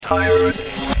tired,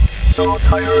 so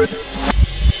tired,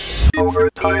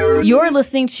 overtired. You're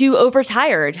listening to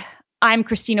Overtired. I'm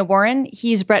Christina Warren.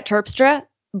 He's Brett Terpstra.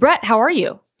 Brett, how are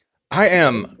you? I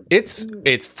am.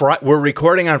 We're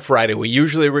recording on Friday. We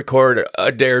usually record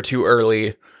a day or two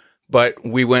early, but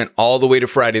we went all the way to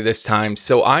Friday this time.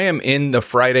 So I am in the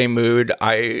Friday mood.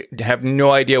 I have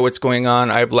no idea what's going on.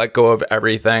 I've let go of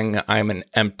everything. I'm an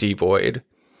empty void.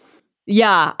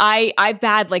 Yeah, I've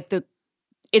had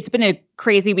it's been a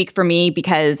crazy week for me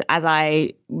because as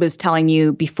I was telling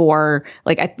you before,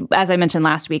 as I mentioned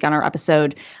last week on our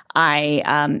episode, I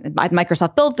had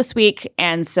Microsoft Build this week.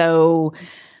 And so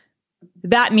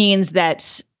that means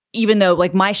that even though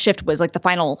my shift was the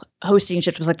final hosting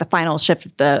shift was the final shift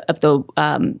of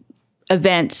the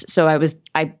event. So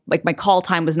my call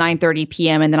time was 9:30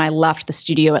 p.m. and then I left the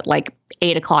studio at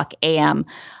 8:00 a.m.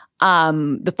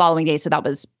 The following day. So that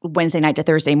was Wednesday night to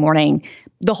Thursday morning.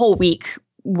 The whole week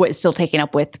was still taken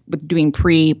up with doing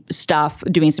pre-stuff,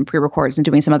 doing some pre-records and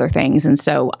doing some other things. And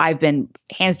so I've been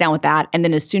hands down with that. And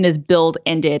then as soon as Build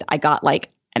ended, I got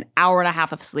an hour and a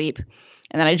half of sleep.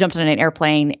 And then I jumped on an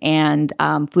airplane and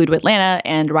flew to Atlanta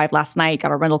and arrived last night,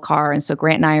 got a rental car. And so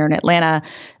Grant and I are in Atlanta,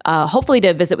 hopefully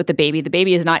to visit with the baby. The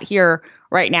baby is not here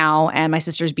right now. And my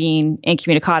sister's being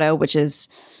incommunicado, which is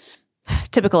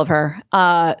typical of her.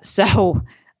 I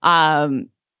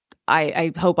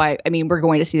hope we're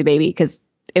going to see the baby because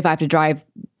if I have to drive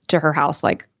to her house,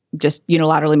 just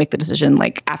unilaterally make the decision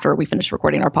after we finish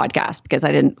recording our podcast because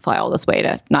I didn't fly all this way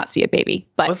to not see a baby.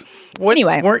 But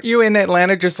anyway, weren't you in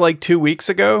Atlanta just 2 weeks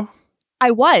ago?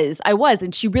 I was,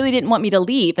 and she really didn't want me to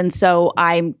leave, and so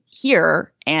I'm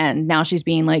here, and now she's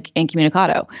being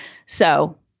incommunicado.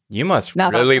 So you must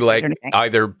really like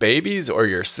either babies or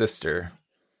your sister.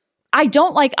 I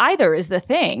don't like either is the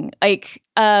thing.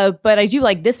 But I do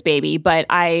like this baby, but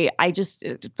I just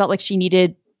felt like she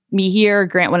needed me here.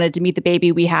 Grant wanted to meet the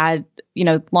baby. We had,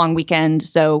 long weekend.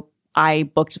 So I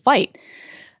booked a flight.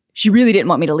 She really didn't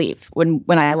want me to leave when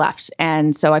I left.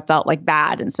 And so I felt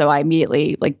bad. And so I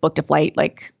immediately booked a flight,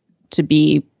 to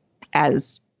be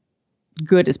as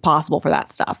good as possible for that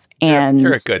stuff. And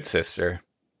you're a good sister.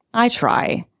 I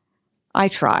try.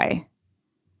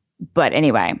 But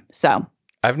anyway, so.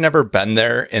 I've never been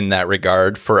there in that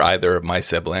regard for either of my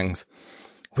siblings.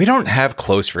 We don't have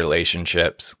close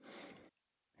relationships.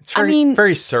 It's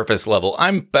very surface level.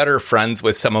 I'm better friends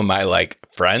with some of my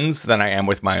friends than I am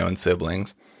with my own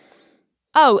siblings.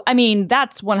 Oh,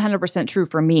 that's 100% true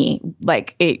for me.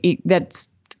 That's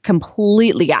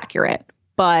completely accurate.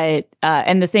 But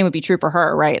and the same would be true for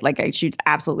her, right? She's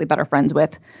absolutely better friends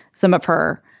with some of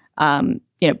her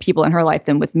people in her life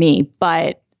than with me.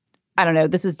 But I don't know.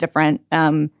 This is different.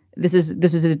 This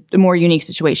is a more unique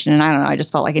situation. And I don't know. I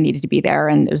just felt like I needed to be there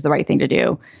and it was the right thing to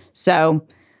do. So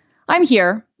I'm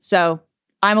here. So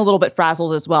I'm a little bit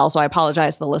frazzled as well. So I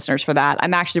apologize to the listeners for that.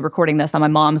 I'm actually recording this on my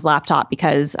mom's laptop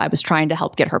because I was trying to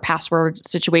help get her password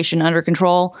situation under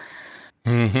control.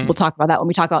 Mm-hmm. We'll talk about that when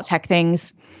we talk about tech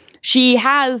things. She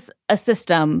has a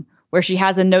system where she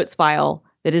has a notes file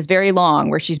that is very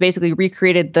long, where she's basically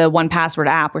recreated the 1Password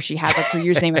app where she has her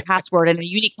username and password and a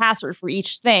unique password for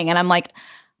each thing. And I'm like,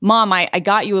 Mom, I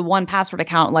got you a 1Password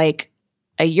account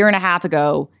a year and a half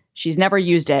ago. She's never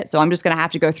used it. So I'm just going to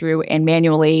have to go through and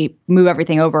manually move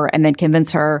everything over and then convince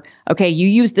her, okay, you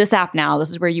use this app now. This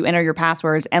is where you enter your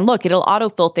passwords. And look, it'll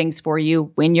autofill things for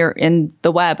you when you're in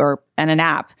the web or in an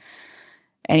app.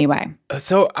 Anyway.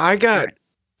 So I got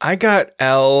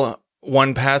L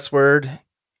 1Password.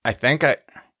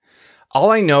 All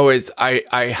I know is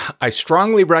I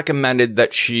strongly recommended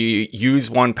that she use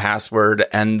 1Password,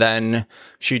 and then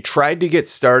she tried to get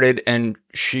started and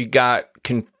she got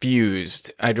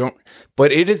confused.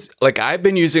 But it is I've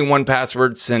been using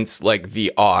 1Password since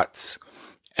the aughts,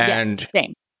 and yes,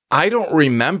 same. I don't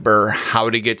remember how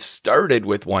to get started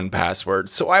with 1Password.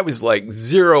 So I was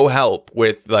zero help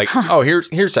with oh,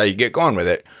 here's how you get going with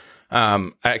it.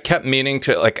 I kept meaning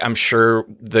to I'm sure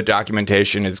the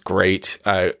documentation is great.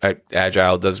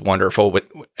 Agile does wonderful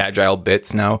with Agile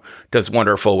Bits now does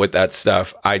wonderful with that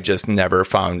stuff. I just never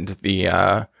found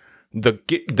the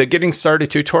getting started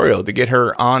tutorial to get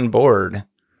her on board.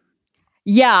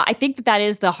 Yeah, I think that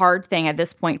is the hard thing at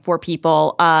this point for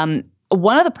people.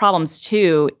 One of the problems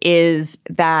too is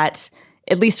that,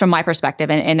 at least from my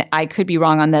perspective, and I could be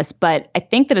wrong on this, but I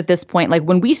think that at this point,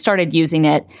 when we started using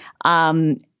it,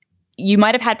 you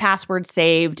might have had passwords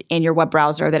saved in your web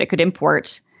browser that it could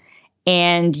import,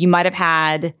 and you might have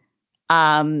had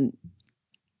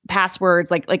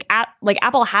passwords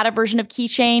Apple had a version of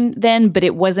Keychain then, but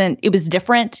it was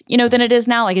different, than it is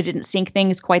now. It didn't sync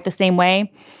things quite the same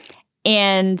way.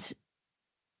 And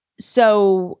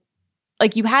so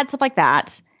like you had stuff like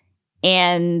that.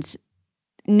 And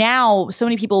now so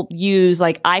many people use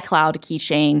like iCloud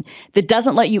keychain that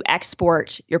doesn't let you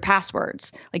export your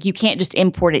passwords. Like you can't just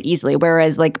import it easily.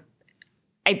 Whereas like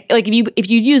if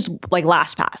you use like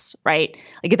LastPass, right?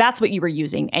 Like if that's what you were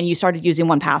using and you started using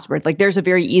 1Password, like there's a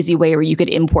very easy way where you could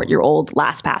import your old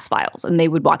LastPass files and they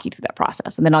would walk you through that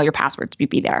process and then all your passwords would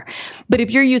be there. But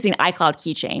if you're using iCloud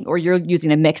keychain or you're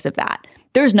using a mix of that,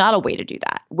 there's not a way to do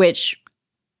that, which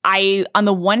on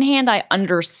the one hand, I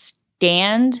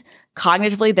understand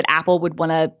cognitively that Apple would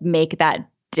want to make that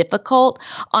difficult.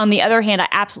 On the other hand, I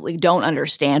absolutely don't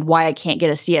understand why I can't get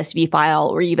a CSV file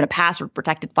or even a password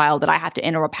protected file that I have to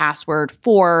enter a password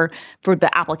for the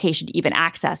application to even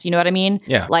access. You know what I mean?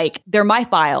 Yeah. Like they're my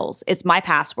files. It's my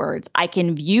passwords. I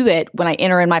can view it when I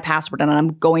enter in my password and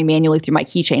I'm going manually through my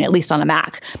keychain, at least on a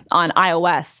Mac. On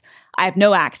iOS, I have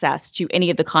no access to any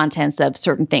of the contents of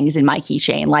certain things in my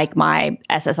keychain, like my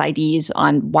SSIDs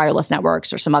on wireless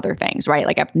networks or some other things, right?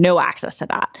 Like I have no access to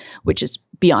that, which is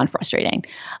beyond frustrating.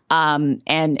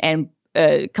 And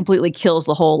completely kills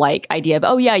the whole like idea of,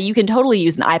 oh yeah, you can totally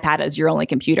use an iPad as your only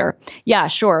computer. Yeah,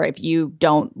 sure. If you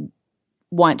don't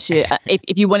want to,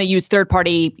 if you want to use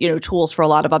third-party, tools for a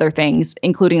lot of other things,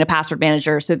 including a password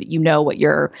manager, so that you know what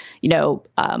your,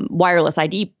 wireless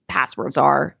ID passwords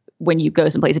are when you go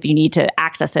someplace, if you need to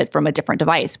access it from a different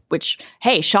device, which,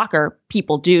 hey, shocker,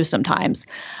 people do sometimes.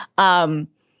 But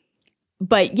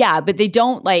they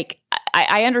don't like,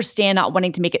 I understand not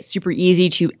wanting to make it super easy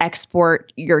to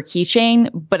export your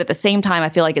keychain, but at the same time, I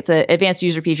feel like it's an advanced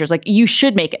user features. Like you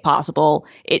should make it possible.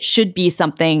 It should be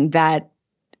something that,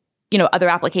 other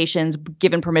applications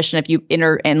given permission, if you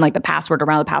enter in like the password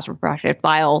around the password protected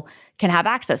file, can have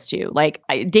access to. Like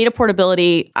data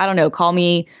portability, I don't know, call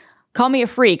me a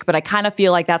freak, but I kind of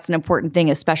feel like that's an important thing,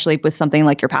 especially with something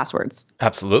like your passwords.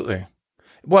 Absolutely.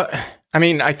 Well, I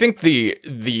mean, I think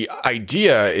the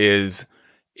idea is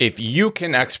if you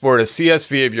can export a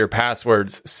CSV of your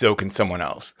passwords, so can someone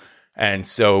else. And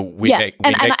so we make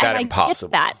that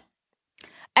impossible. I get that.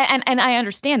 And I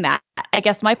understand that. I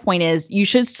guess my point is you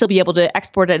should still be able to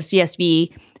export a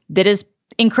CSV that is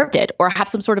encrypted or have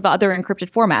some sort of other encrypted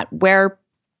format where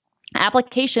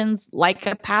applications like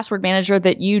a password manager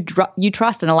that you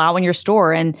trust and allow in your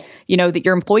store and, that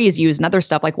your employees use and other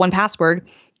stuff like 1Password,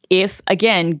 if,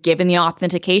 again, given the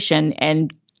authentication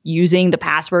and using the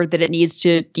password that it needs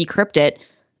to decrypt it,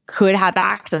 could have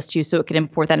access to so it could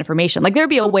import that information. Like there'd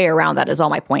be a way around that is all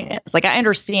my point is. Like I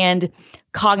understand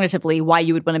cognitively why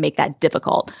you would want to make that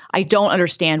difficult. I don't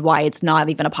understand why it's not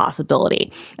even a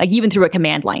possibility. Like even through a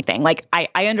command line thing. Like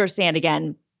I understand,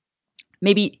 again,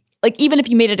 maybe like even if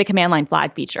you made it a command line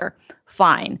flag feature,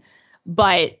 fine.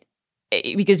 But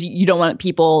because you don't want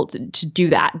people to do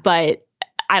that. But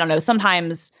I don't know,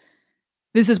 sometimes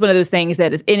this is one of those things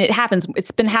that is, and it happens,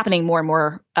 it's been happening more and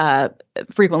more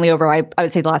frequently over, I would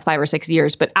say the last 5 or 6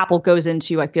 years, but Apple goes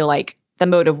into, I feel like, the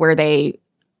mode of where they,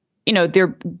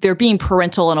 they're being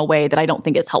parental in a way that I don't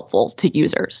think is helpful to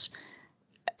users.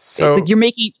 So like you're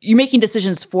making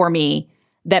decisions for me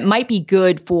that might be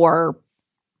good for,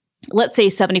 let's say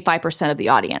 75% of the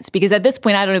audience, because at this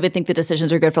point, I don't even think the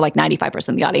decisions are good for like 95%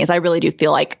 of the audience. I really do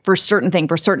feel like for certain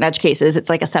edge cases,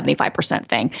 it's like a 75%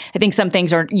 thing. I think some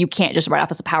things you can't just write off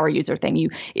as a power user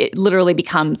thing. It literally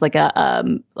becomes like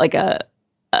a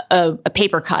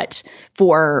paper cut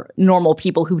for normal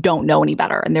people who don't know any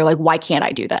better. And they're like, why can't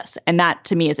I do this? And that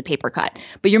to me is a paper cut.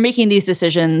 But you're making these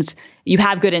decisions, you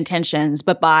have good intentions,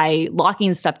 but by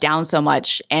locking stuff down so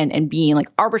much and being like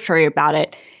arbitrary about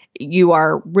it, you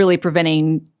are really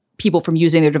preventing people from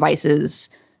using their devices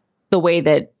the way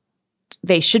that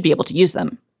they should be able to use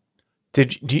them. Do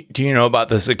you know about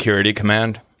the security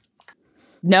command?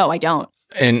 No, I don't.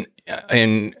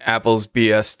 In Apple's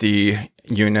BSD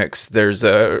Unix, there's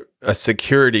a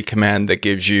security command that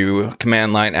gives you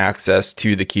command line access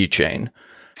to the keychain.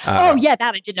 Yeah,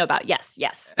 that I did know about.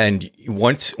 Yes. And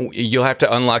once you'll have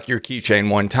to unlock your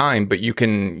keychain one time, but you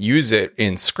can use it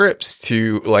in scripts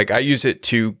to, like, I use it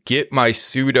to get my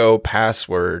sudo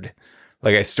password.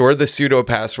 Like I store the sudo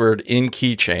password in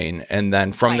keychain, and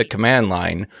then from the command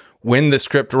line, when the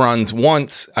script runs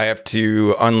once, I have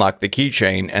to unlock the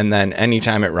keychain, and then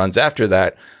anytime it runs after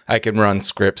that, I can run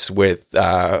scripts with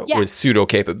sudo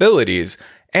capabilities,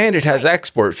 and it has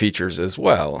export features as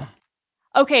well.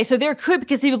 Okay, so there could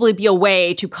conceivably be a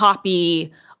way to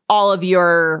copy all of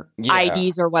your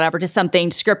IDs or whatever to something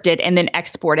scripted and then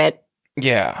export it.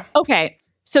 Yeah. Okay,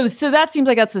 so that seems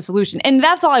like that's the solution, and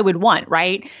that's all I would want,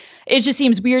 right? It just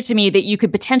seems weird to me that you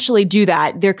could potentially do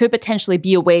that. There could potentially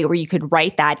be a way where you could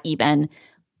write that even,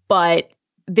 but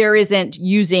there isn't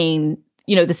using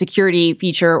the security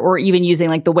feature, or even using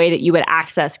like the way that you would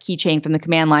access Keychain from the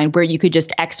command line, where you could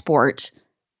just export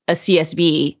a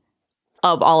CSV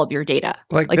of all of your data.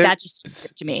 Like that just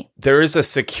seems weird to me. There is a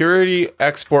security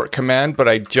export command, but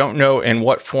I don't know in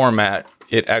what format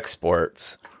it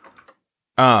exports.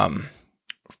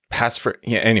 Password.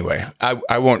 Yeah. Anyway,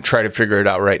 I won't try to figure it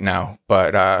out right now,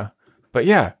 but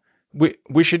yeah,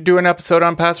 we should do an episode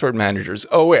on password managers.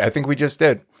 Oh wait, I think we just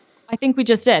did. I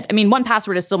mean,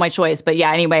 1Password is still my choice, but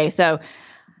yeah, anyway,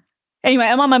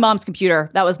 I'm on my mom's computer.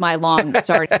 That was my long,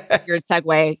 sorry, weird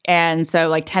segue. And so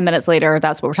like 10 minutes later,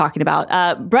 that's what we're talking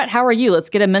about. Brett, how are you? Let's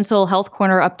get a mental health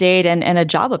corner update and a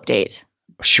job update.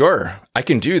 Sure. I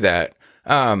can do that.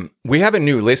 We have a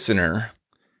new listener,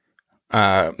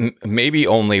 maybe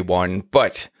only one,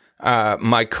 but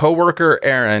my coworker,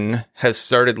 Erin, has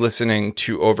started listening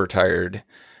to Overtired.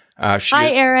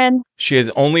 Hi, Erin. She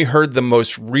has only heard the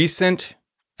most recent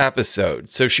episode,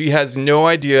 so she has no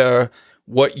idea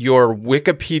what your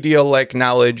Wikipedia-like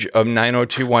knowledge of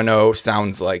 90210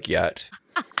 sounds like yet.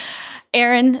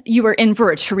 Erin, you are in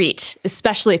for a treat,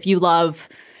 especially if you love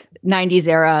 90s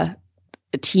era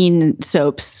teen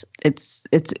soaps. It's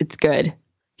good.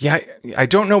 Yeah, I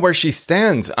don't know where she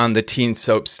stands on the teen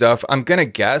soap stuff. I'm going to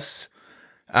guess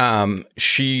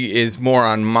she is more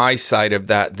on my side of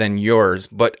that than yours,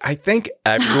 but I think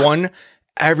everyone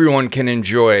can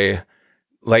enjoy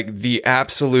like the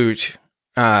absolute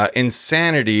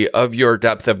insanity of your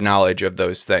depth of knowledge of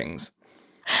those things.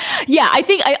 Yeah, I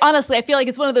feel like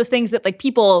it's one of those things that like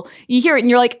people, you hear it and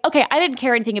you're like, okay, I didn't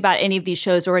care anything about any of these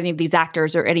shows or any of these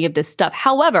actors or any of this stuff.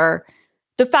 However,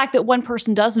 the fact that one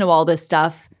person does know all this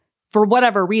stuff for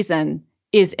whatever reason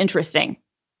is interesting.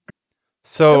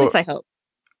 So, at least I hope.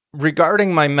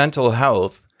 Regarding my mental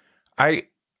health, I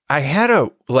had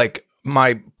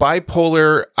my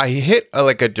bipolar, I hit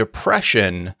a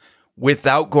depression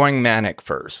without going manic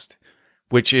first,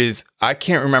 which is, I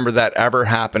can't remember that ever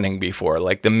happening before.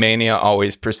 Like the mania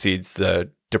always precedes the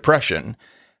depression.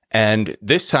 And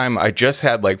this time I just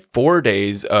had 4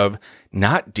 days of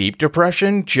not deep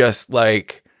depression, just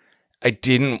I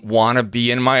didn't want to be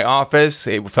in my office.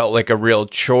 It felt like a real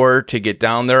chore to get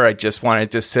down there. I just wanted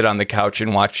to sit on the couch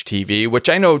and watch TV, which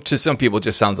I know to some people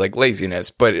just sounds like laziness,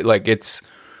 but it's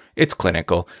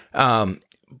clinical.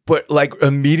 But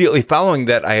immediately following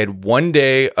that, I had 1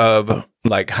 day of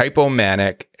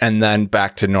hypomanic and then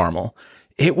back to normal.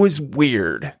 It was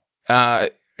weird.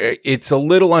 It's a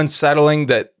little unsettling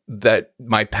that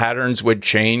my patterns would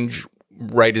change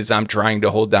right as I'm trying to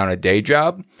hold down a day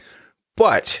job,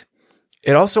 but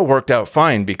it also worked out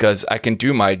fine because I can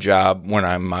do my job when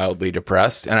I'm mildly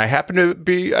depressed. And I happen to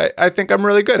be, I think I'm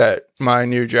really good at my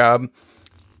new job.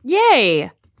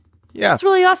 Yay. Yeah. That's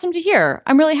really awesome to hear.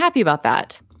 I'm really happy about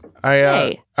that.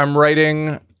 I'm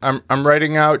writing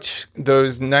out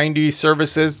those 90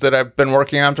 services that I've been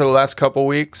working on for the last couple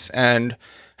weeks and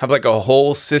have a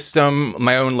whole system,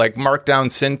 my own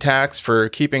markdown syntax for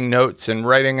keeping notes and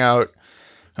writing out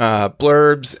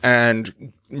blurbs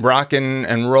and rocking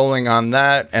and rolling on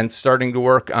that and starting to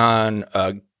work on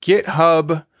a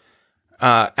GitHub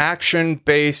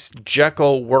action-based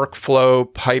Jekyll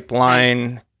workflow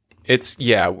pipeline. Nice.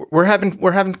 We're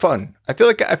having fun. I feel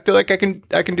like I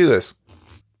can do this.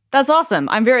 That's awesome.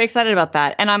 I'm very excited about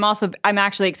that. And I'm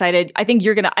actually excited. I think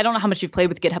I don't know how much you've played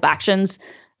with GitHub Actions.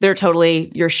 They're totally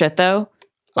your shit though.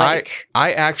 I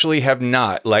actually have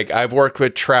not. I've worked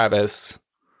with Travis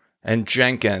and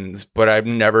Jenkins, but I've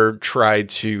never tried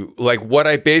to, what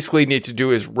I basically need to do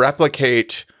is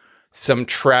replicate some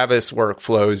Travis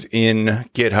workflows in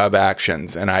GitHub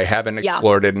Actions, and I haven't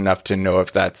explored it enough to know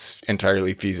if that's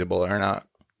entirely feasible or not.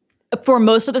 For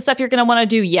most of the stuff you're going to want to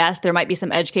do, yes, there might be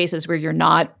some edge cases where you're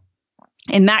not.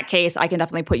 In that case, I can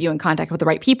definitely put you in contact with the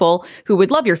right people who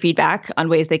would love your feedback on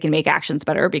ways they can make Actions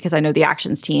better, because I know the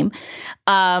Actions team.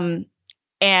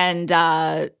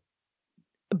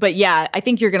 But yeah, I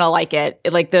think you're going to like it.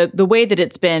 The way that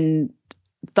it's been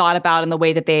thought about and the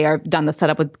way that they are done the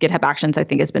setup with GitHub Actions, I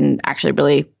think has been actually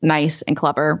really nice and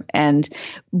clever. And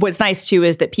what's nice too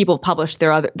is that people publish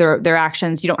their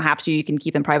actions. You don't have to, you can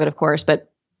keep them private, of course,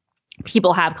 but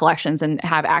people have collections and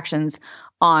have actions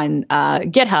on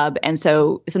GitHub. And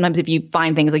so sometimes if you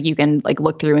find things you can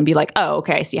look through and be like, oh,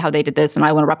 okay, I see how they did this and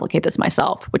I want to replicate this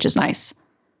myself, which is nice.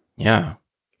 Yeah.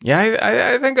 Yeah.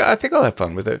 I think I'll have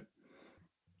fun with it.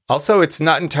 Also, it's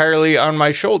not entirely on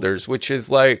my shoulders, which is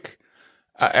I've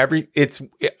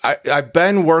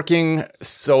been working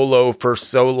solo for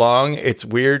so long. It's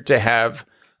weird to have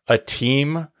a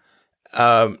team.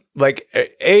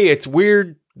 It's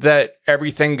weird that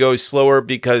everything goes slower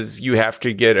because you have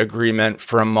to get agreement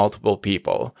from multiple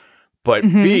people. But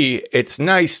B, it's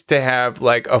nice to have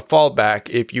like a fallback.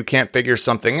 If you can't figure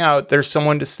something out, there's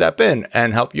someone to step in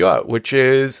and help you out, which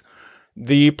is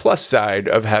the plus side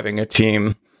of having a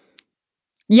team.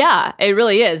 Yeah, it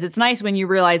really is. It's nice when you're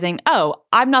realizing, oh,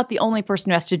 I'm not the only person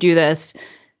who has to do this.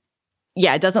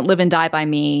 Yeah, it doesn't live and die by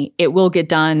me. It will get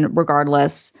done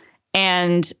regardless.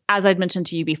 And as I'd mentioned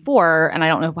to you before, and I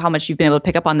don't know how much you've been able to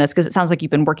pick up on this because it sounds like you've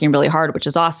been working really hard, which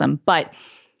is awesome. But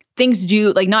things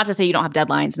do, like, not to say you don't have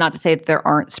deadlines, not to say that there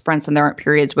aren't sprints and there aren't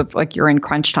periods with like you're in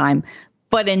crunch time.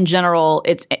 But in general,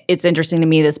 it's interesting to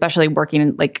me, especially working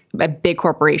in like at big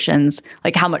corporations,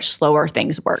 like how much slower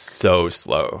things work. So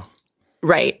slow.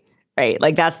 Right.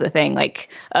 Like that's the thing. Like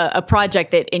a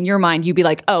project that in your mind you'd be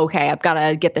like, oh, okay, I've got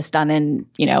to get this done in,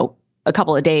 a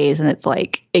couple of days. And it's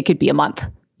like it could be a month.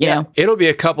 You know? It'll be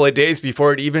a couple of days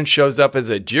before it even shows up as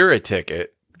a Jira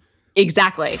ticket.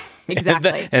 Exactly.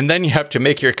 And then you have to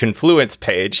make your Confluence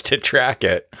page to track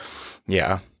it.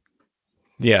 Yeah.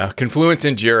 Confluence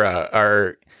and Jira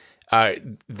are, I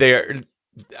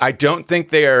don't think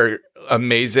they are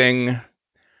amazing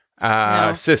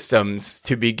systems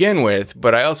to begin with,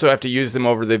 but I also have to use them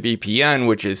over the VPN,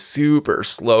 which is super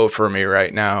slow for me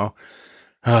right now.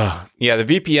 The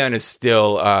VPN is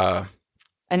still an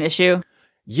issue.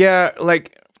 Yeah,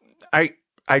 like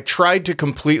I tried to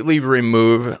completely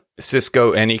remove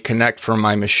Cisco AnyConnect from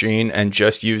my machine and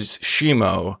just use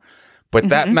Shimo, but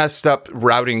that messed up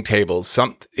routing tables.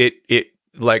 AnyConnect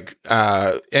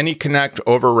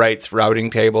overwrites routing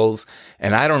tables,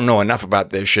 and I don't know enough about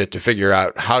this shit to figure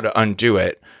out how to undo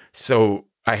it. So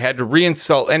I had to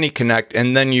reinstall AnyConnect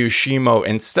and then use Shimo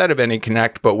instead of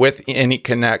AnyConnect, but with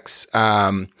AnyConnect's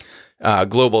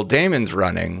global daemons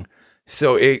running.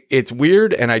 So it's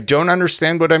weird, and I don't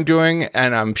understand what I'm doing,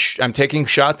 and I'm taking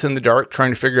shots in the dark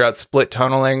trying to figure out split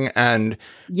tunneling, and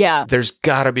there's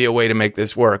got to be a way to make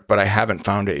this work, but I haven't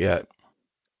found it yet.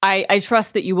 I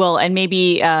trust that you will, and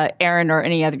maybe Aaron or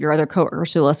any of your other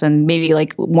coworkers who listen, maybe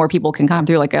like more people can come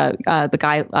through, like the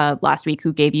guy last week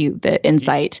who gave you the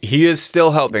insight. He is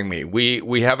still helping me.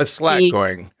 We have a Slack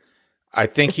going. I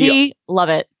think love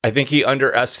it. I think he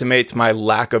underestimates my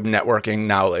lack of networking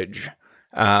knowledge.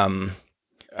 I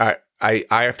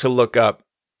have to look up.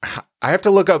 I have to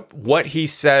look up what he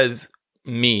says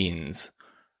means.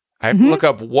 I have to look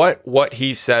up what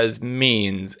he says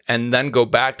means, and then go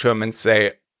back to him and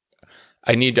say,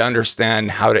 I need to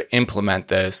understand how to implement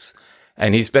this.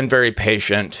 And he's been very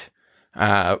patient,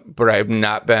 but I've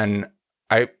not been.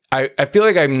 I feel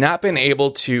like I've not been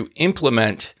able to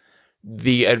implement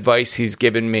the advice he's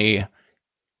given me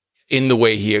in the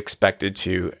way he expected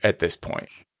to at this point.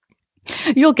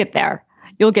 You'll get there.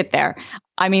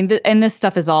 I mean, and this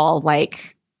stuff is all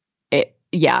like,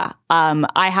 I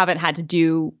haven't had to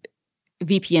do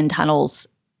VPN tunnels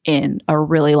in a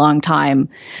really long time,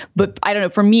 but I don't know.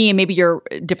 For me, maybe you're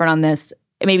different on this.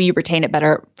 Maybe you retain it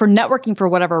better. For networking, for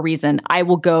whatever reason, I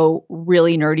will go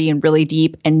really nerdy and really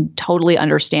deep and totally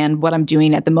understand what I'm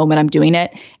doing at the moment I'm doing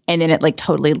it. And then it like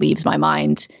totally leaves my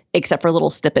mind, except for little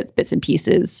snippets, bits and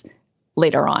pieces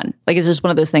later on. Like it's just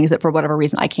one of those things that for whatever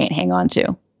reason I can't hang on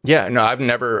to. Yeah, no, I've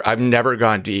never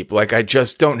gone deep. Like I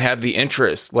just don't have the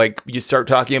interest. Like you start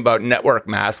talking about network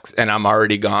masks and I'm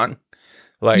already gone.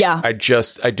 Like I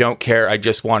don't care. I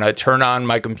just want to turn on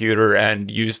my computer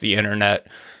and use the internet.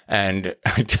 And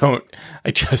I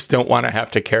just don't want to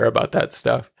have to care about that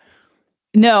stuff.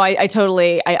 No, I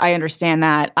totally understand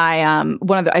that.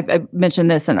 I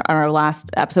mentioned this in our last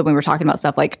episode when we were talking about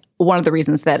stuff. Like one of the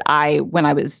reasons that when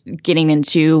I was getting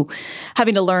into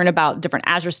having to learn about different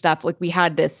Azure stuff, like we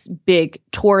had this big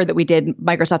tour that we did,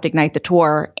 Microsoft Ignite the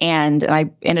tour, and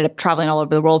I ended up traveling all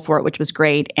over the world for it, which was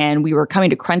great. And we were coming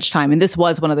to crunch time, and this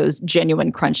was one of those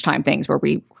genuine crunch time things where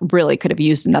we really could have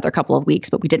used another couple of weeks,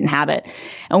 but we didn't have it,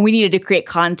 and we needed to create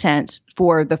content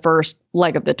for the first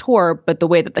leg of the tour. But the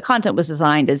way that the content was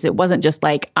designed is it wasn't just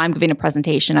like I'm giving a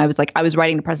presentation. I was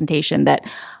writing a presentation that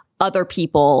other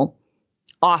people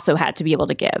also had to be able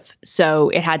to give. So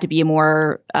it had to be a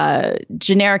more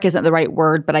generic isn't the right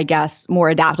word, but I guess more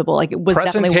adaptable. Like it was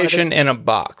presentation in a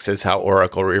box is how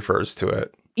Oracle refers to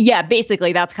it. Yeah,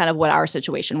 basically that's kind of what our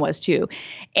situation was too.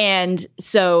 And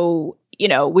so,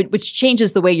 which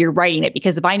changes the way you're writing it,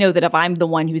 because if I know that if I'm the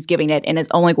one who's giving it and it's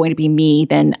only going to be me,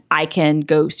 then I can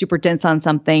go super dense on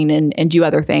something and do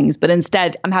other things. But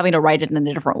instead, I'm having to write it in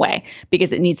a different way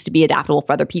because it needs to be adaptable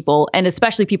for other people, and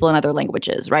especially people in other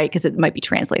languages, right? Because it might be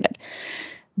translated.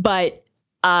 But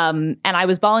and I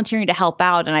was volunteering to help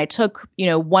out, and I took,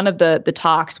 one of the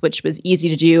talks, which was easy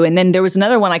to do. And then there was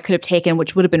another one I could have taken,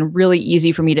 which would have been really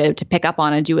easy for me to pick up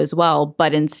on and do as well.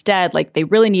 But instead, like they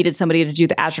really needed somebody to do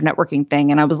the Azure networking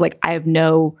thing. And I was like, I have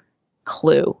no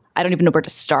clue. I don't even know where to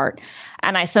start.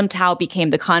 And I somehow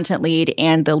became the content lead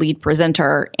and the lead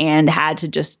presenter and had to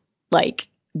just like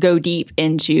go deep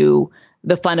into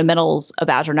the fundamentals of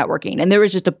Azure networking. And there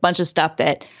was just a bunch of stuff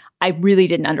that I really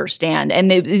didn't understand.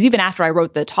 And it was even after I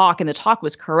wrote the talk, and the talk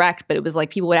was correct, but it was like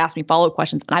people would ask me follow-up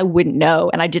questions and I wouldn't know.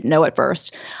 And I didn't know at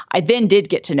first. I then did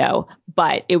get to know,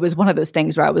 but it was one of those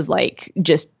things where I was like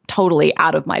just totally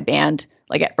out of my band,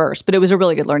 like at first. But it was a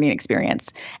really good learning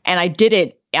experience. And I did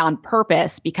it on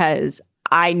purpose because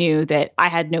I knew that I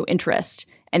had no interest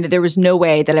and that there was no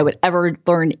way that I would ever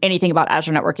learn anything about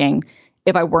Azure networking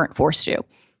if I weren't forced to.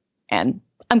 And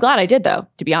I'm glad I did, though,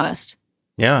 to be honest.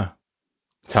 Yeah.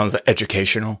 Sounds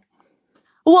educational.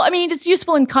 Well, I mean, it's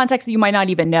useful in context that you might not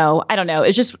even know. I don't know.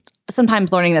 It's just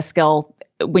sometimes learning a skill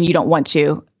when you don't want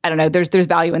to. I don't know. There's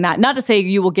value in that. Not to say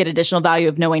you will get additional value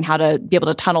of knowing how to be able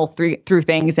to tunnel through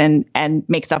things and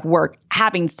make stuff work.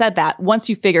 Having said that, once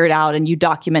you figure it out and you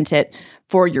document it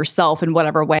for yourself in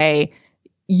whatever way,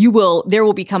 there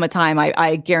will become a time,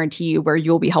 I guarantee you, where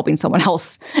you'll be helping someone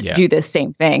else do this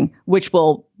same thing, which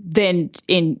will then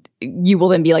you will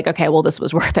then be like, okay, well, this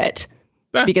was worth it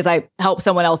because I helped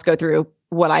someone else go through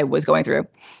what I was going through.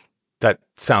 That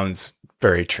sounds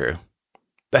very true.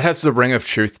 That has the ring of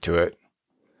truth to it.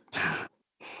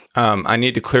 I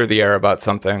need to clear the air about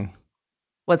something.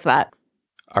 What's that?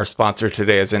 Our sponsor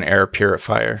today is an air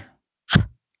purifier.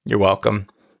 You're welcome.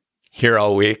 Here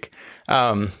all week.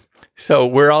 So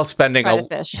we're all spending the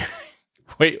fish.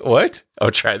 Wait, what? Oh,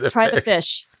 try the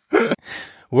fish.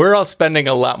 We're all spending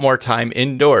a lot more time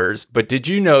indoors, but did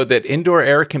you know that indoor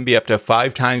air can be up to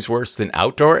 5 times worse than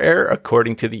outdoor air,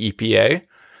 according to the EPA?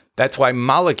 That's why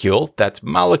Molekule, that's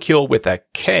Molecule with a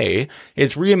K,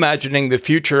 is reimagining the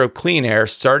future of clean air,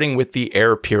 starting with the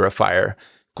air purifier.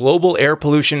 Global air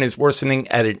pollution is worsening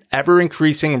at an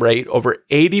ever-increasing rate. Over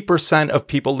 80% of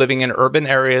people living in urban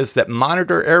areas that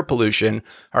monitor air pollution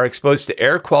are exposed to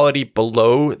air quality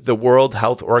below the World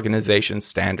Health Organization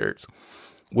standards.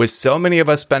 With so many of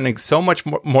us spending so much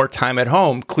more time at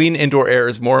home, clean indoor air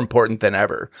is more important than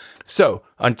ever. So,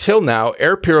 until now,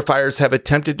 air purifiers have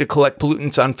attempted to collect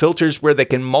pollutants on filters where they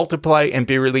can multiply and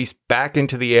be released back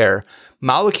into the air.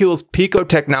 Molekule's Pico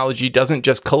technology doesn't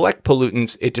just collect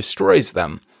pollutants, it destroys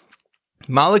them.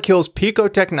 Molekule's Pico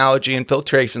technology and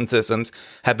filtration systems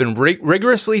have been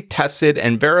rigorously tested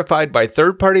and verified by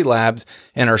third-party labs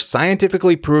and are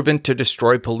scientifically proven to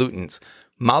destroy pollutants.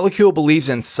 Molekule believes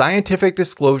in scientific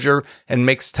disclosure and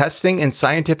makes testing and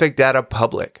scientific data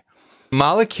public.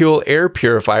 Molekule air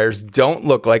purifiers don't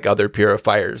look like other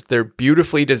purifiers. They're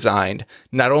beautifully designed.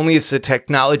 Not only is the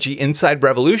technology inside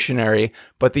revolutionary,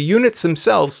 but the units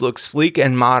themselves look sleek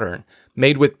and modern.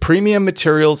 Made with premium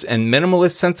materials and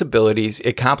minimalist sensibilities,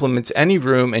 it complements any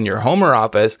room in your home or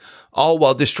office, all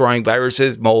while destroying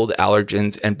viruses, mold,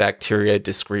 allergens, and bacteria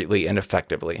discreetly and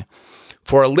effectively.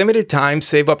 For a limited time,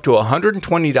 save up to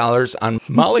 $120 on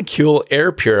Molekule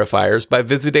air purifiers by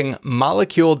visiting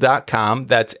molekule.com,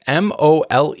 that's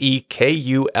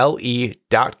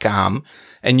molekule.com,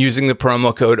 and using the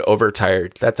promo code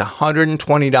OVERTIRED. That's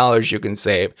 $120 you can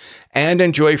save. And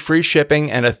enjoy free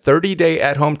shipping and a 30-day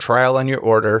at-home trial on your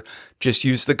order. Just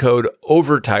use the code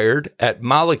OVERTIRED at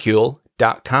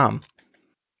molekule.com.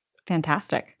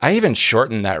 Fantastic. I even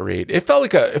shortened that read. It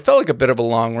felt like a bit of a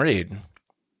long read.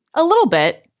 A little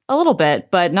bit,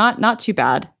 but not too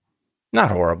bad.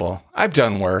 Not horrible. I've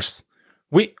done worse.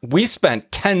 We spent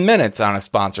 10 minutes on a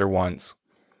sponsor once.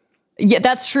 Yeah,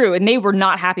 that's true. And they were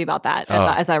not happy about that,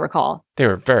 as I recall. They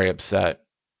were very upset.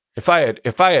 If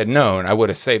I had known, I would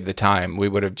have saved the time. We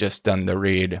would have just done the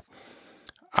read.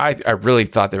 I really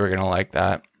thought they were going to like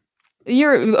that.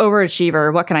 You're an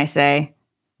overachiever. What can I say?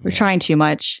 We're trying too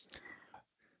much.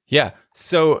 Yeah.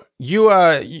 So you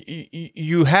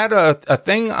had a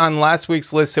thing on last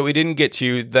week's list that we didn't get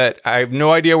to that I have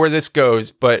no idea where this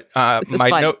goes, but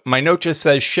my note just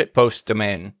says shitpost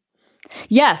domain.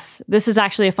 Yes, this is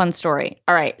actually a fun story.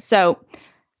 All right. So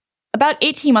about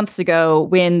 18 months ago,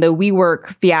 when the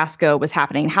WeWork fiasco was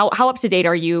happening, how up to date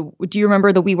are you? Do you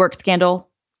remember the WeWork scandal?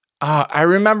 I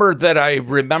remember that I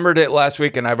remembered it last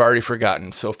week and I've already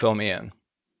forgotten. So fill me in.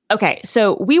 Okay,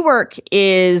 so WeWork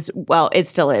it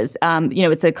still is.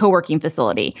 It's a co-working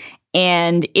facility,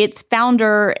 and its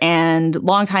founder and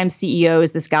longtime CEO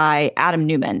is this guy, Adam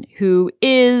Neumann, who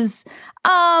is,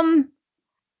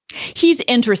 he's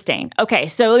interesting. Okay,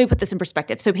 so let me put this in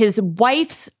perspective. So his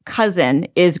wife's cousin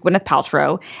is Gwyneth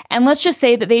Paltrow, and let's just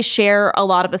say that they share a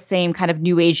lot of the same kind of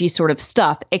new agey sort of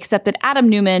stuff, except that Adam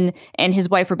Neumann and his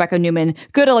wife, Rebecca Neumann,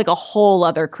 go to like a whole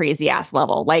other crazy ass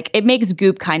level. Like it makes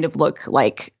Goop kind of look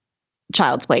like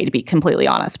child's play, to be completely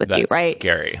honest with you, right?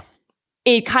 Scary.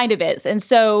 It kind of is. And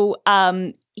so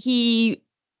he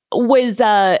was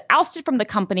ousted from the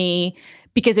company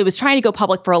because it was trying to go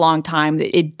public for a long time.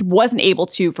 It wasn't able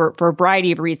to for a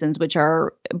variety of reasons, which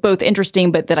are both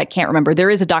interesting, but that I can't remember. There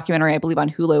is a documentary, I believe, on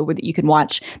Hulu that you can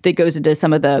watch that goes into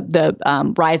some of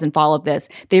the rise and fall of this.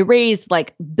 They raised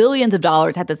like billions of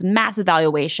dollars, had this massive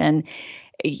valuation.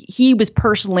 He was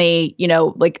personally,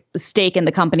 like the stake in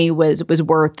the company was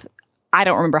worth, I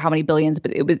don't remember how many billions,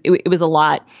 but it was a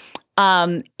lot.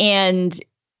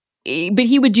 But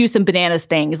he would do some bananas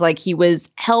things. Like he was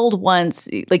held once,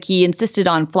 like he insisted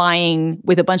on flying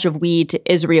with a bunch of weed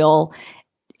to Israel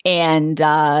and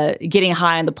getting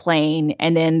high on the plane.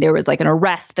 And then there was like an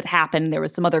arrest that happened. There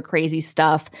was some other crazy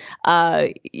stuff.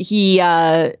 Their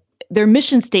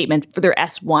mission statement for their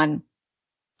S1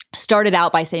 started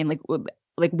out by saying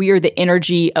like we are the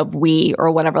energy of we,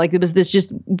 or whatever. Like it was this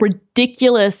just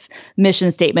ridiculous mission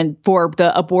statement for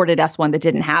the aborted S1 that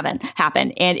didn't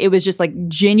happen. And it was just like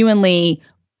genuinely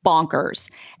bonkers.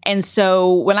 And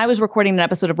so when I was recording an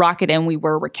episode of Rocket and we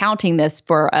were recounting this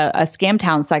for a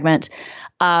Scamtown segment,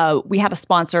 we had a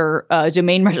sponsor,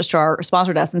 domain registrar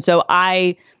sponsored us. And so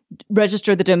I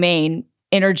registered the domain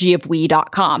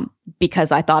energyofwe.com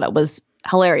because I thought it was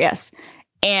hilarious.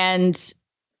 And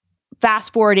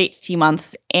fast forward 18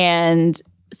 months, and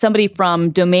somebody from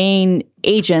Domain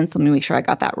Agents, let me make sure I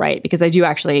got that right, because I do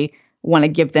actually want to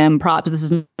give them props. This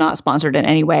is not sponsored in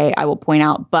any way, I will point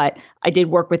out, but I did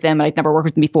work with them. I'd never worked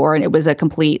with them before, and it was a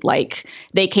complete, like,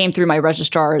 they came through my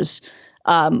registrar's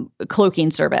cloaking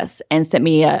service and sent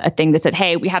me a thing that said,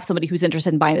 hey, we have somebody who's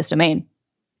interested in buying this domain.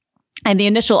 And the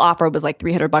initial offer was like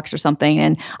 $300 or something.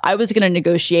 And I was going to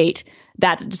negotiate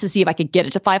that just to see if I could get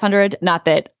it to 500. Not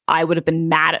that I would have been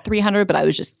mad at 300, but I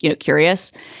was just,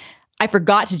 curious. I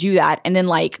forgot to do that. And then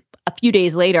like a few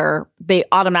days later, they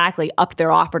automatically upped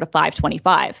their offer to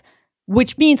 525,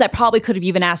 which means I probably could have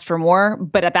even asked for more.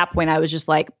 But at that point, I was just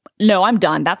like, no, I'm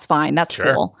done. That's fine. That's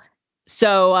sure. Cool.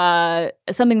 So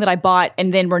something that I bought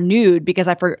and then renewed because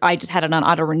I just had it on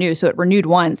auto renew. So it renewed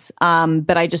once.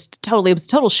 But it was a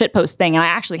total shitpost thing. And I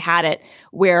actually had it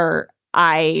where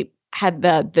I had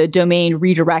the domain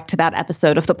redirect to that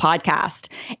episode of the podcast.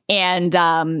 And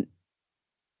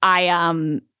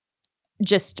I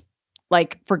just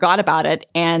like forgot about it.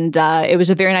 And it was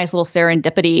a very nice little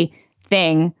serendipity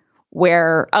thing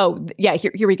where,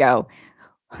 here we go.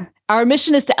 Our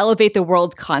mission is to elevate the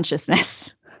world's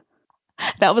consciousness.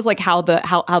 That was like how the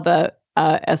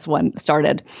S1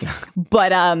 started,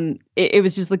 but it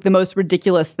was just like the most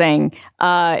ridiculous thing.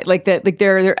 Their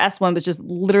S1 was just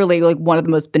literally like one of the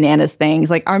most bananas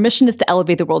things. Like our mission is to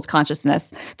elevate the world's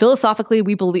consciousness. Philosophically,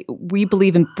 we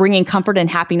believe in bringing comfort and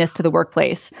happiness to the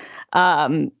workplace.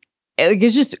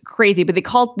 It's just crazy, but they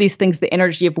called these things the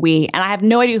energy of we, and I have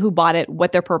no idea who bought it,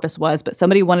 what their purpose was, but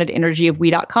somebody wanted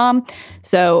energyofwe.com.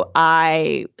 So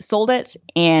I sold it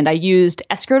and I used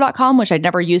escrow.com, which I'd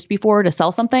never used before to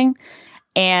sell something.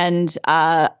 And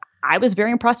I was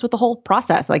very impressed with the whole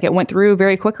process. Like it went through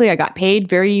very quickly. I got paid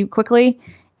very quickly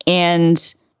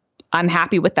and I'm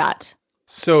happy with that.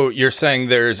 So you're saying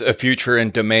there's a future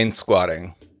in domain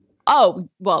squatting? Oh,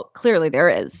 well, clearly there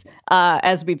is,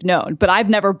 as we've known, but I've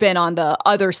never been on the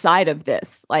other side of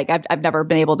this. Like I've never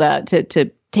been able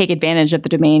to take advantage of the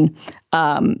domain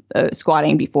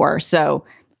squatting before. So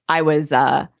I was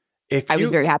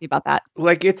very happy about that.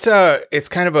 Like it's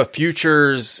kind of a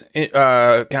futures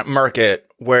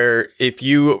market where if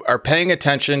you are paying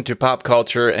attention to pop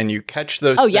culture and you catch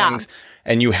those things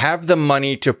and you have the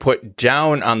money to put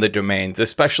down on the domains,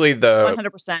 especially the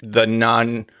 100%. the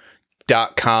non.com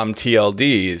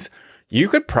TLDs, you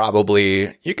could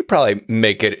probably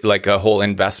make it like a whole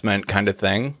investment kind of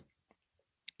thing.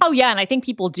 Oh, yeah. And I think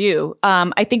people do.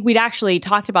 I think we'd actually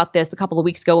talked about this a couple of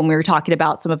weeks ago when we were talking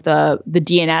about some of the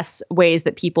DNS ways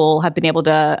that people have been able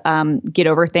to get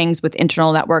over things with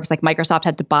internal networks. Like Microsoft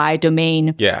had to buy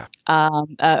domain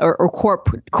or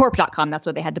corp.com. That's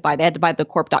what they had to buy. They had to buy the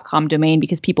corp.com domain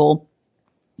because people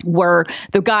were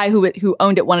the guy who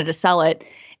owned it wanted to sell it.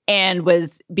 And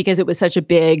because it was such a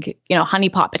big,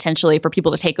 honeypot potentially for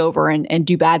people to take over and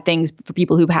do bad things for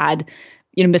people who had,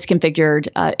 misconfigured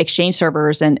Exchange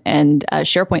servers and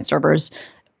SharePoint servers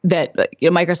that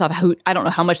Microsoft, who I don't know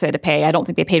how much they had to pay. I don't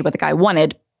think they paid what the guy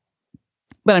wanted,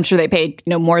 but I'm sure they paid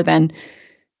more than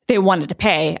they wanted to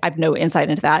pay. I have no insight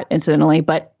into that, incidentally,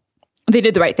 but they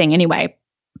did the right thing anyway.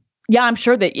 Yeah, I'm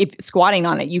sure that if squatting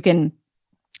on it, you can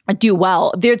do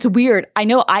well. It's weird. I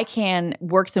know I can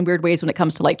work some weird ways when it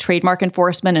comes to like trademark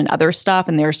enforcement and other stuff.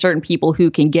 And there are certain people who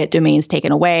can get domains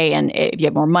taken away. And if you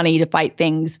have more money to fight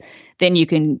things, then you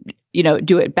can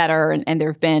do it better. And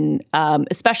there have been,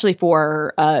 especially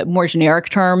for more generic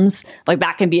terms, like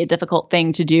that can be a difficult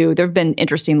thing to do. There have been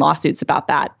interesting lawsuits about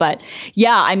that. But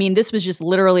yeah, I mean, this was just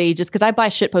literally just because I buy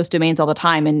shitpost domains all the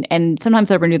time, and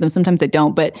sometimes I renew them, sometimes I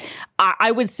don't. But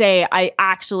I would say I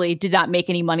actually did not make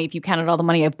any money if you counted all the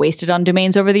money I've wasted on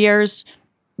domains over the years.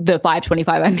 The $525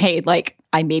 I made, like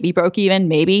I maybe broke even,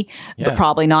 maybe, but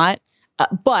probably not.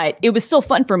 But it was still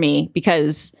fun for me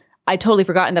because I totally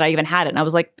forgotten that I even had it. And I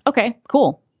was like, okay,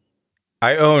 cool.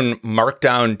 I own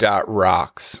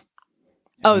markdown.rocks.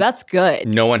 Oh, that's good.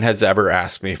 No one has ever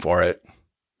asked me for it.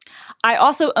 I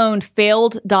also own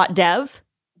failed.dev,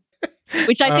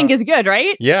 which I think is good,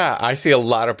 right? Yeah, I see a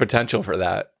lot of potential for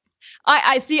that.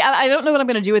 I see. I don't know what I'm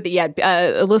going to do with it yet.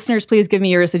 Listeners, please give me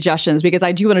your suggestions because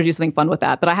I do want to do something fun with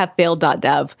that. But I have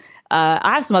failed.dev. I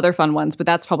have some other fun ones, but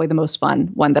that's probably the most fun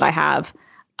one that I have.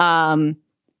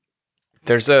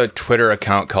 There's a Twitter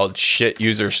account called Shit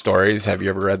User Stories. Have you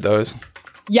ever read those?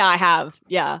 Yeah, I have.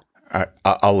 Yeah.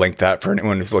 I'll link that for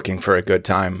anyone who's looking for a good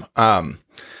time.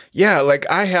 Yeah, like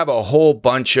I have a whole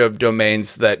bunch of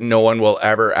domains that no one will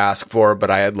ever ask for, but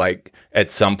I had like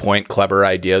at some point clever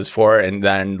ideas for, and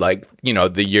then like,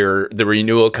 the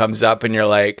renewal comes up and you're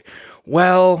like,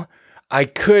 well, I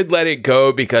could let it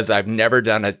go because I've never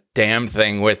done a damn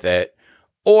thing with it.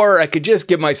 Or I could just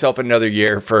give myself another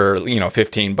year for,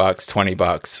 $15,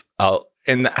 $20.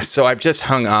 And so I've just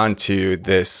hung on to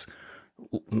this.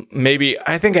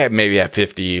 I think I maybe have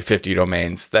 50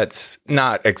 domains. That's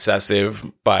not excessive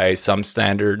by some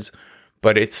standards,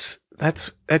 but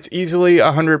that's easily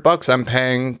 $100 I'm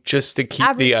paying just to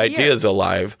keep the ideas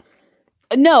alive.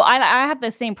 No, I have the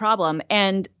same problem.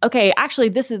 And okay, actually,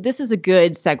 this is a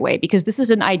good segue because this is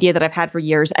an idea that I've had for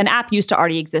years. An app used to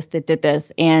already exist that did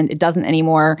this, and it doesn't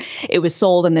anymore. It was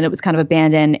sold, and then it was kind of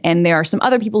abandoned. And there are some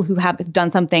other people who have done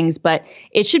some things, but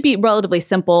it should be relatively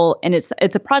simple. And it's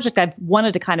a project I've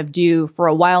wanted to kind of do for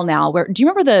a while now. Do you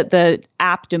remember the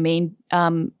app Domain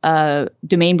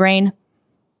Brain?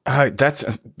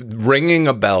 That's ringing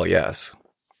a bell. Yes.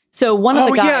 So one of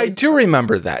the guys. Oh yeah, I do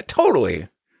remember that totally.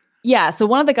 Yeah, so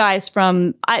one of the guys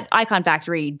from Icon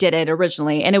Factory did it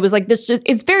originally, and it was like this.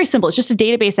 It's very simple. It's just a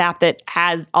database app that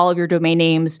has all of your domain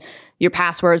names, your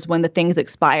passwords when the things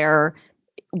expire,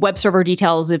 web server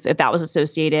details if that was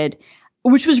associated,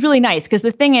 which was really nice because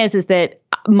the thing is that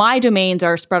my domains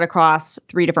are spread across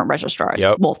 3 different registrars.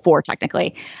 Yep. Well, 4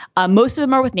 technically. Most of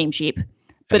them are with Namecheap,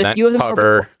 but a few of them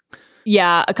Hover.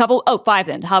 a couple. 5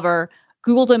 then Hover.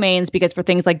 Google domains because for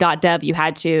things like .dev you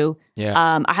had to.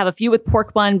 Yeah. I have a few with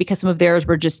Porkbun because some of theirs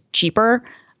were just cheaper.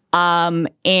 And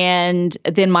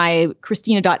then my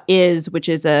Christina.is, which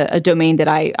is a domain that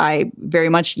I very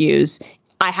much use,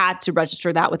 I had to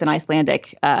register that with an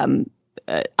Icelandic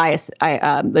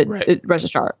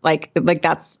registrar. Like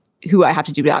that's who I have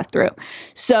to do that through.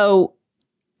 So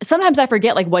sometimes I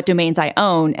forget like what domains I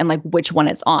own and like which one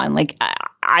it's on. Like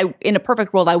I in a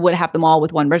perfect world I would have them all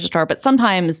with one registrar, but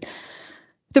sometimes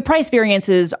the price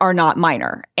variances are not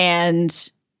minor.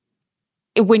 And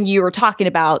when you were talking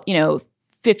about,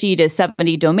 50 to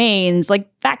 70 domains, like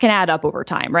that can add up over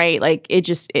time, right? Like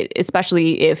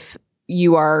especially if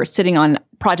you are sitting on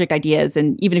project ideas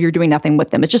and even if you're doing nothing with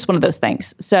them, it's just one of those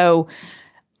things. So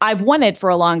I've wanted for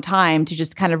a long time to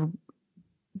just kind of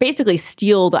basically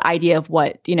steal the idea of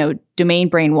what, Domain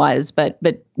Brain was, but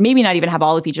maybe not even have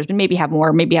all the features, but maybe have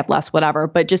more, maybe have less, whatever,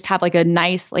 but just have like a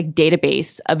nice like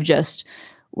database of just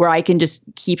where I can just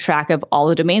keep track of all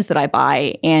the domains that I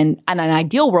buy. And in an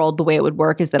ideal world, the way it would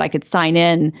work is that I could sign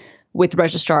in with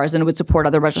registrars and it would support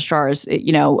other registrars,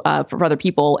 for other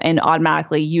people and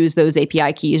automatically use those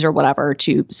API keys or whatever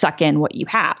to suck in what you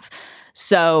have.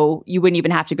 So you wouldn't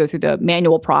even have to go through the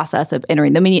manual process of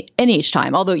entering them in each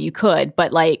time, although you could,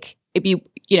 but like to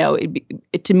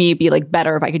me, it'd be like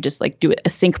better if I could just like do a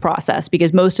sync process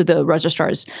because most of the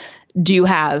registrars do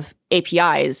have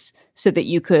APIs so that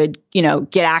you could,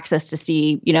 get access to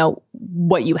see,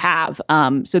 what you have.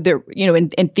 So there,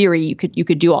 in theory, you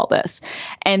could do all this.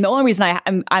 And the only reason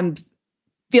I'm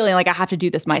feeling like I have to do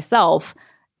this myself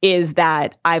is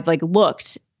that I've like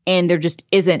looked and there just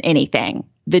isn't anything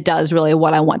that does really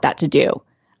what I want that to do.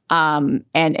 And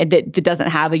that doesn't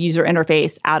have a user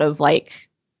interface out of like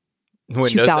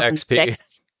Windows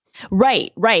 2006.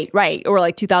 XP. Right. Or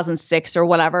like 2006 or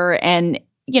whatever. And,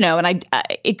 and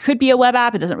it could be a web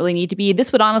app. It doesn't really need to be.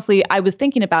 This would honestly, I was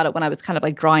thinking about it when I was kind of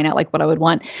like drawing out like what I would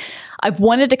want. I've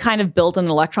wanted to kind of build an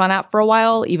Electron app for a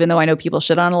while, even though I know people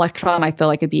shit on Electron. I feel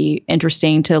like it'd be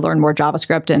interesting to learn more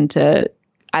JavaScript and to,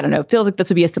 I don't know, it feels like this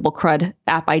would be a simple CRUD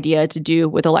app idea to do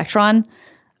with Electron,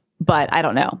 but I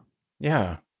don't know.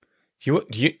 Yeah.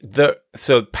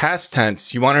 So past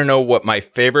tense, you want to know what my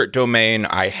favorite domain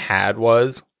I had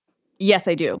was? Yes,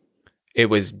 I do. It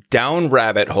was down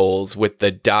rabbit holes with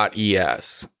the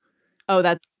 .es. Oh,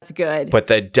 that's good. But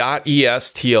the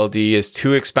 .es TLD is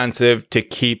too expensive to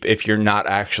keep if you're not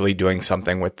actually doing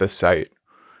something with the site.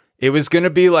 It was going to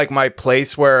be like my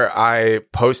place where I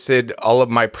posted all of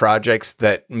my projects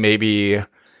that maybe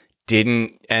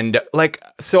didn't end.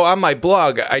 So on my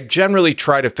blog, I generally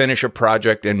try to finish a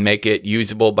project and make it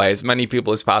usable by as many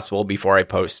people as possible before I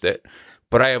post it.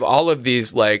 But I have all of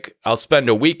these, I'll spend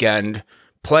a weekend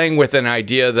playing with an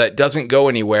idea that doesn't go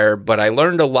anywhere, but I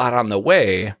learned a lot on the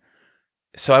way.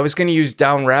 So I was going to use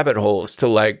down rabbit holes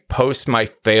to post my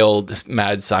failed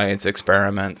mad science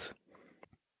experiments,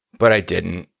 but I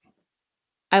didn't.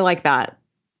 I like that.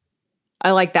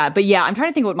 But yeah, I'm trying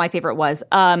to think what my favorite was.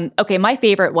 Okay, my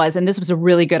favorite was, and this was a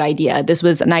really good idea. This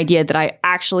was an idea that I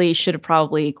actually should have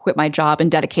probably quit my job and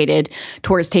dedicated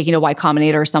towards taking a Y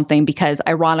Combinator or something, because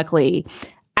ironically,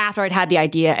 after I'd had the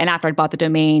idea and after I'd bought the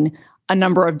domain, a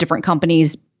number of different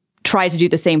companies tried to do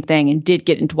the same thing and did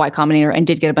get into Y Combinator and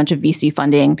did get a bunch of VC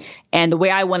funding. And the way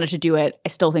I wanted to do it, I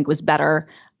still think was better.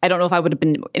 I don't know if I would have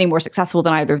been any more successful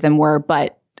than either of them were,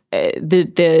 but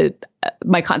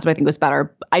my concept I think was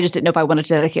better. I just didn't know if I wanted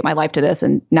to dedicate my life to this,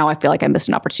 and now I feel like I missed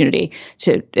an opportunity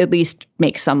to at least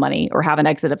make some money or have an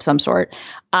exit of some sort.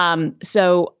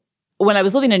 So when I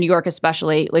was living in New York,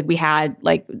 especially, we had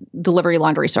delivery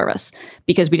laundry service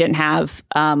because we didn't have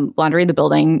laundry in the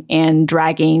building, and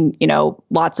dragging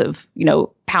lots of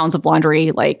pounds of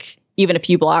laundry even a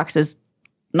few blocks is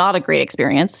not a great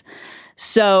experience.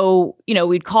 So,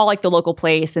 we'd call the local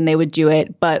place and they would do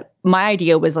it. But my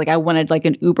idea was I wanted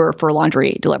an Uber for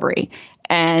laundry delivery.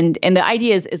 And the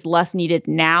idea is less needed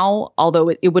now, although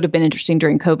it would have been interesting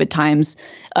during COVID times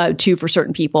too for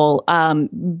certain people,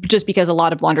 just because a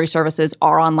lot of laundry services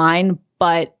are online.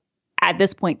 But at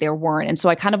this point, there weren't. And so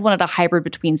I kind of wanted a hybrid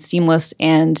between Seamless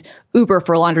and Uber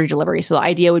for laundry delivery. So the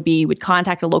idea would be we'd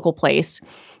contact a local place,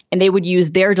 and they would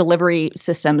use their delivery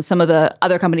system. Some of the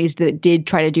other companies that did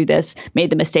try to do this made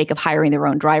the mistake of hiring their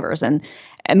own drivers. And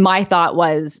my thought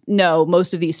was, no,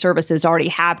 most of these services already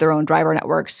have their own driver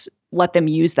networks. Let them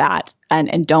use that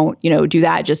and don't, do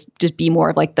that. Just be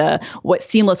more of what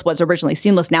Seamless was originally.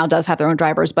 Seamless now does have their own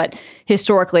drivers, but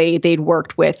historically they'd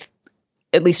worked with,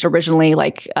 at least originally,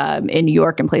 in New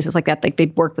York and places like that,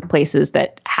 they'd worked with places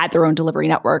that had their own delivery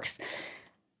networks.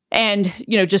 And,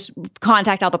 just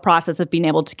contact out the process of being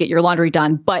able to get your laundry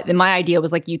done. But then my idea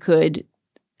was you could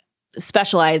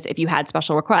specialize if you had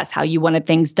special requests, how you wanted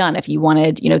things done, if you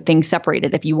wanted, things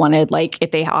separated, if you wanted,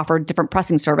 if they offered different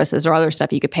pressing services or other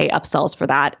stuff, you could pay upsells for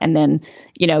that and then,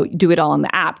 do it all in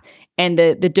the app. And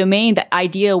the domain, the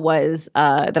idea was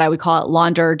that I would call it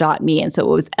launder.me. And so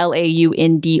it was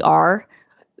LAUNDR,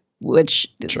 which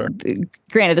sure.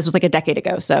 Granted, this was a decade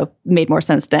ago, so it made more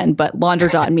sense then, but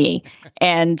launder.me.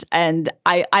 and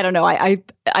I don't know, I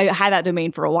had that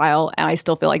domain for a while, and I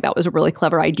still feel like that was a really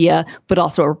clever idea, but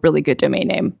also a really good domain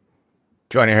name.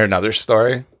 Do you want to hear another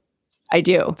story? I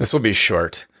do. This will be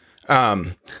short.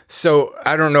 So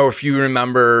I don't know if you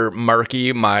remember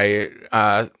Marky, my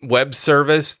web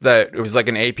service that it was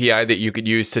an API that you could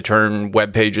use to turn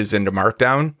web pages into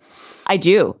Markdown. I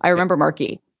do. I remember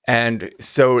Marky. And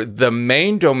so the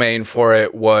main domain for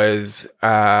it was,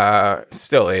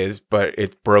 still is, but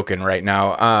it's broken right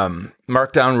now,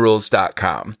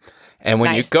 markdownrules.com. And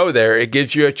when you go there, it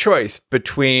gives you a choice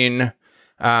between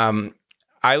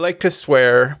I like to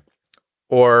swear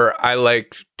or I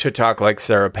like to talk like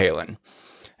Sarah Palin.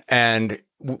 And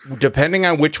depending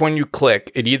on which one you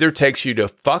click, it either takes you to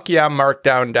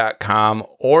fuckyeahmarkdown.com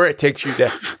or it takes you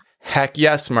to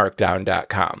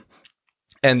heckyesmarkdown.com.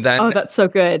 And then that's so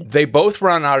good. They both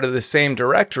run out of the same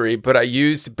directory, but I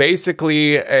used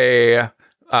basically a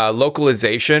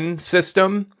localization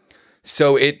system.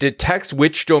 So it detects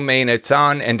which domain it's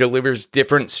on and delivers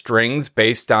different strings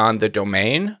based on the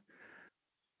domain,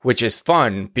 which is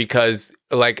fun because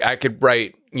I could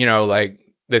write,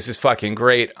 this is fucking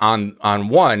great on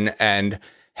one, and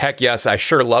heck yes, I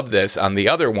sure love this on the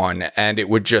other one. And it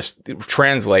would just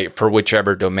translate for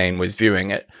whichever domain was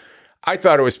viewing it. I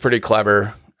thought it was pretty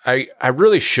clever. I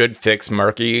really should fix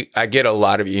Murky. I get a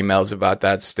lot of emails about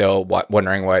that still,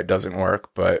 wondering why it doesn't work.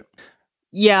 But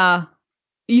yeah,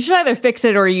 you should either fix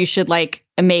it or you should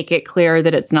make it clear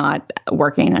that it's not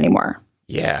working anymore.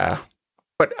 Yeah,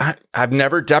 but I've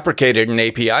never deprecated an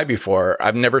API before.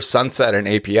 I've never sunset an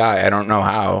API. I don't know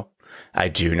how. I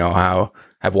do know how.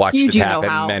 I've watched it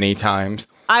happen many times.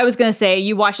 I was going to say,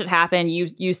 you watch it happen.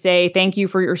 You say, thank you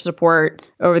for your support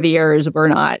over the years or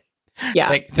not.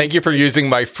 Yeah. Thank you for using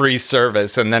my free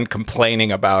service and then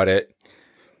complaining about it.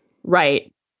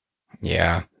 Right.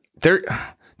 Yeah.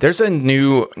 There's a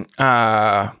new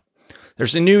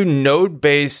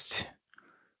node-based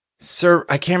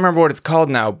I can't remember what it's called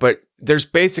now, but there's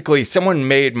basically someone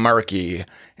made Marky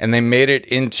and they made it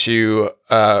into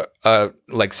a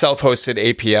like self-hosted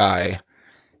API.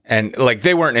 And like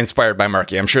they weren't inspired by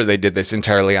Marky. I'm sure they did this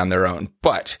entirely on their own.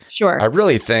 But sure, I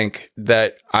really think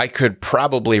that I could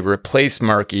probably replace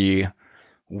Marky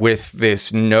with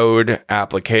this Node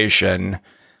application.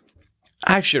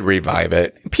 I should revive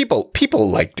it. People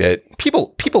liked it.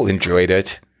 People enjoyed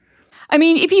it. I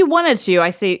mean, if you wanted to,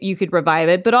 I say you could revive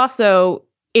it. But also,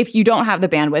 if you don't have the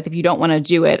bandwidth, if you don't want to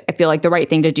do it, I feel like the right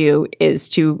thing to do is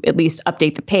to at least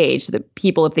update the page so that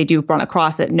people, if they do run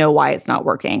across it, know why it's not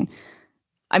working.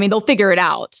 I mean, they'll figure it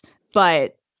out,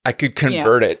 but I could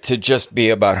convert it to just be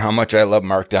about how much I love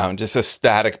Markdown, just a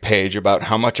static page about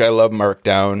how much I love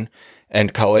Markdown,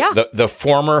 and call it the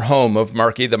former home of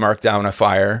Marky the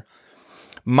Markdownifier.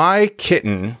 My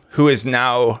kitten, who is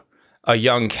now a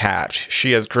young cat,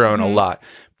 she has grown a lot,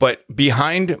 but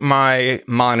behind my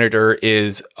monitor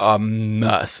is a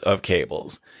mess of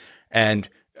cables. And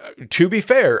to be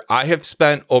fair, I have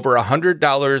spent over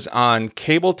 $100 on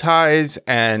cable ties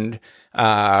and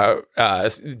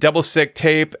double stick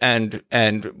tape and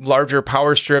larger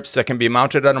power strips that can be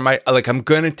mounted under my, like, I'm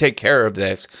going to take care of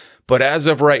this. But as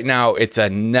of right now, it's a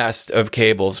nest of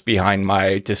cables behind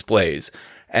my displays.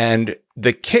 And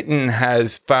the kitten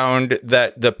has found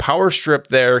that the power strip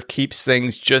there keeps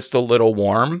things just a little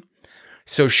warm.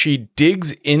 So she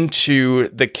digs into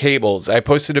the cables. I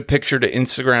posted a picture to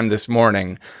Instagram this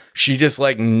morning. She just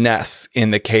like nests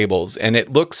in the cables, and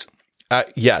it looks,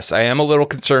 yes, I am a little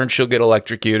concerned she'll get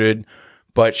electrocuted,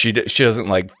 but she doesn't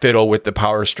like fiddle with the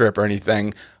power strip or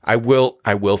anything. I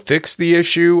will fix the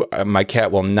issue. My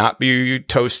cat will not be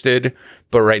toasted,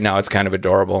 but right now it's kind of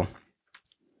adorable.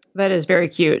 That is very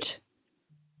cute.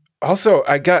 Also,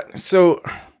 I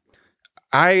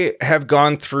have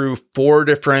gone through 4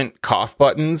 different cough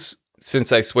buttons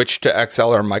since I switched to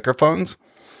XLR microphones,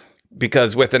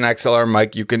 because with an XLR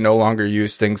mic, you can no longer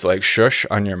use things like shush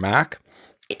on your Mac.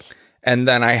 Right. And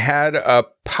then I had a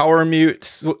power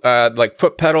mute, like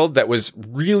foot pedal that was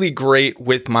really great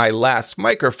with my last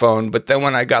microphone. But then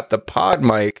when I got the pod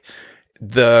mic,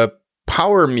 the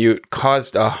power mute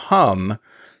caused a hum.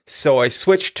 So I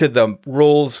switched to the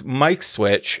Rolls mic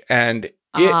switch, and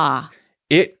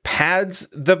it pads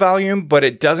the volume, but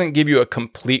it doesn't give you a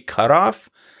complete cutoff.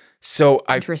 So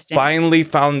I finally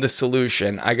found the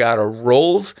solution. I got a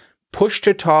Rolls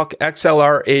push-to-talk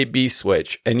XLR A/B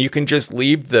switch, and you can just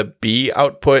leave the B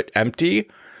output empty.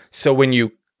 So when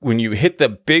you hit the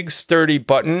big sturdy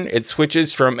button, it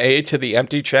switches from A to the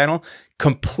empty channel,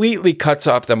 completely cuts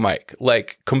off the mic,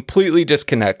 like completely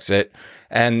disconnects it.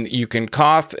 And you can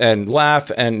cough and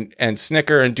laugh and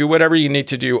snicker and do whatever you need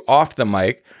to do off the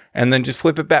mic, and then just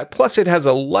flip it back. Plus, it has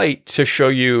a light to show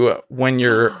you when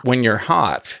you're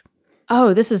hot.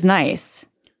 Oh, this is nice.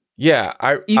 Yeah,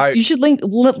 you should link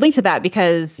to that,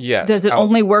 because does it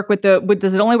only work with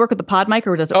the pod mic,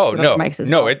 or does it work with other mics as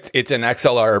well? No, it's an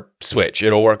XLR switch.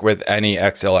 It'll work with any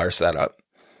XLR setup.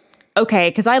 Okay,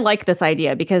 because I like this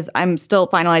idea, because I'm still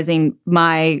finalizing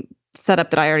my setup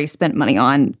that I already spent money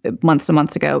on months and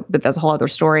months ago, but that's a whole other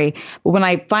story. But when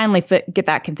I finally get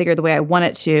that configured the way I want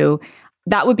it to,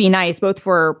 that would be nice, both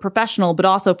for professional, but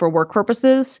also for work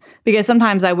purposes, because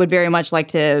sometimes I would very much like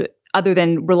to, other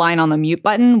than relying on the mute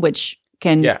button, which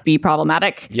can be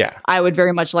problematic. Yeah. I would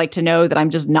very much like to know that I'm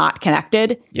just not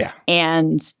connected. Yeah.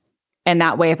 And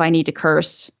that way, if I need to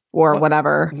curse or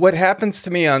whatever. What happens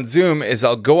to me on Zoom is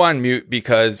I'll go on mute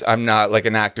because I'm not like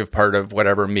an active part of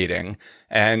whatever meeting,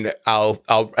 and I'll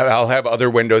have other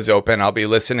windows open. I'll be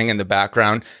listening in the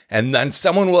background, and then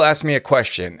someone will ask me a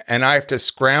question, and I have to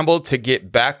scramble to get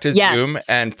back to Zoom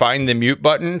and find the mute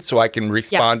button so I can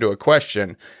respond to a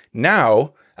question.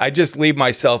 Now I just leave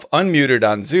myself unmuted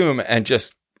on Zoom and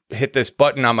just hit this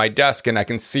button on my desk, and I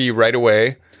can see right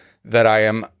away that I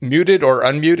am muted or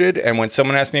unmuted. And when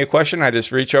someone asks me a question, I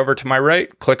just reach over to my right,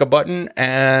 click a button,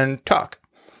 and talk.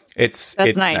 It's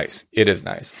nice. It is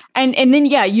nice. And then,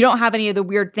 you don't have any of the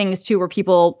weird things too, where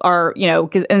people are,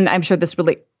 and I'm sure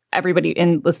everybody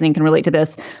in listening can relate to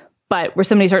this, but where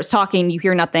somebody starts talking, you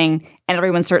hear nothing, and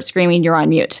everyone starts screaming, you're on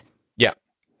mute. Yeah.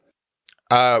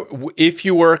 If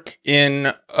you work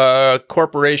in a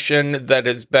corporation that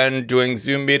has been doing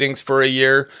Zoom meetings for a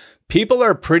year, people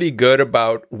are pretty good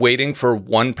about waiting for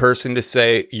one person to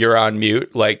say you're on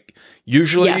mute. Like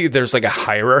usually there's like a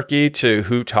hierarchy to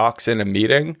who talks in a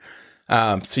meeting.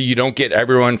 So you don't get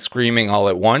everyone screaming all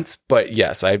at once. But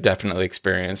yes, I've definitely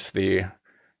experienced the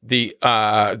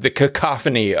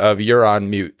cacophony of you're on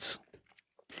mutes.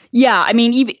 Yeah, I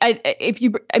mean,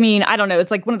 I don't know. It's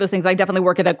like one of those things. I definitely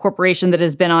work at a corporation that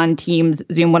has been on Teams,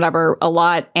 Zoom, whatever, a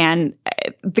lot, and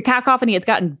the cacophony has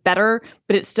gotten better,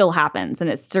 but it still happens, and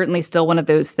it's certainly still one of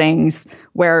those things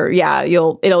where, yeah,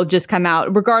 it'll just come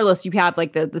out regardless. You have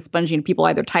like the sponging of people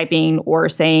either typing or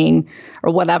saying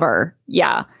or whatever.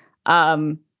 Yeah,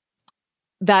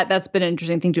 that's been an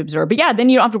interesting thing to observe. But yeah, then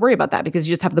you don't have to worry about that because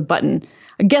you just have the button.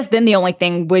 I guess then the only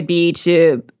thing would be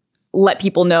to let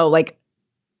people know, like,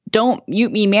 don't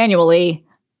mute me manually.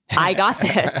 I got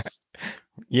this.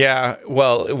 Yeah.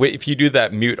 Well, if you do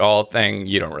that mute all thing,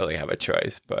 you don't really have a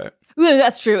choice, but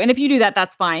that's true. And if you do that,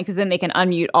 that's fine because then they can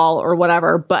unmute all or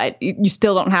whatever, but you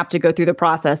still don't have to go through the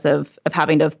process of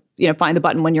having to, find the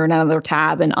button when you're in another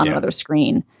tab and on another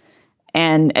screen.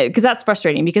 And because that's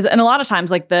frustrating and a lot of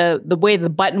times like the way the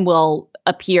button will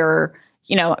appear,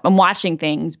 I'm watching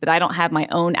things, but I don't have my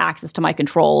own access to my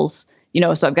controls.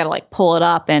 So I've got to like pull it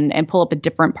up and pull up a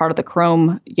different part of the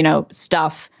Chrome,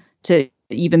 stuff to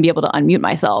even be able to unmute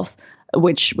myself,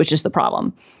 which is the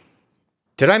problem.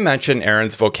 Did I mention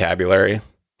Aaron's vocabulary?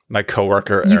 My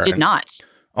coworker, You Aaron. did not.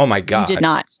 Oh my God. You did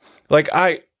not. Like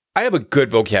I have a good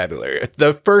vocabulary.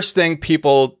 The first thing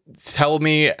people tell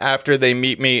me after they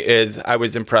meet me is I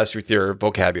was impressed with your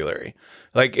vocabulary.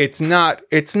 Like it's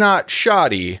not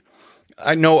shoddy.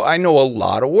 I know a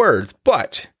lot of words,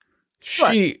 but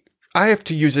I have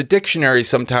to use a dictionary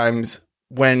sometimes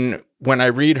when I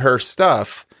read her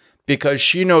stuff because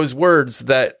she knows words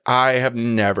that I have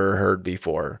never heard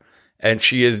before. And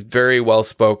she is very well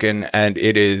spoken and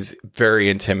it is very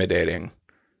intimidating.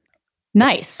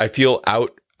 Nice. I feel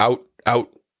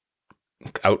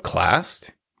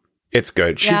outclassed. It's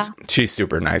good. Yeah. She's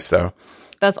super nice though.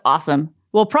 That's awesome.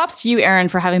 Well, props to you, Aaron,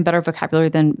 for having better vocabulary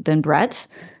than Brett.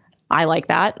 I like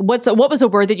that. What was a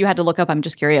word that you had to look up? I'm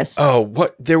just curious. Oh,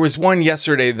 there was one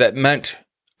yesterday that meant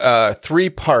 3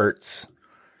 parts.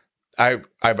 I've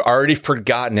already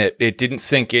forgotten it. It didn't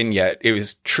sink in yet. It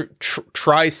was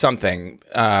try something.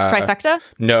 Trifecta?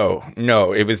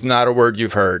 No, it was not a word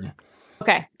you've heard.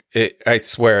 Okay. I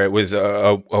swear it was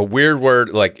a weird word.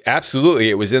 Like absolutely,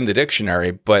 it was in the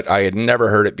dictionary, but I had never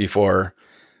heard it before.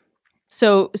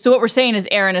 So what we're saying is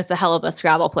Aaron is a hell of a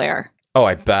Scrabble player. Oh,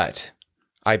 I bet.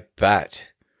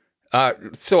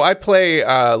 So I play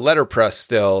letterpress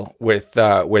still with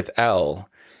L,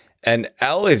 and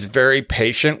L is very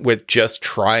patient with just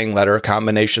trying letter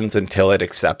combinations until it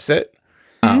accepts it,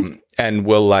 and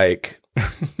will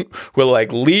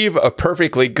leave a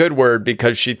perfectly good word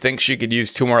because she thinks she could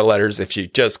use 2 more letters if she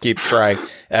just keeps trying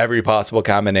every possible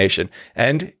combination,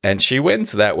 and she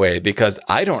wins that way because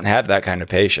I don't have that kind of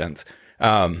patience.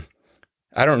 I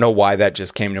don't know why that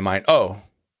just came to mind. Oh,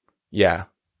 yeah.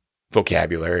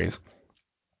 Vocabularies.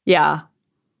 Yeah,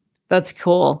 that's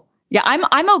cool. Yeah,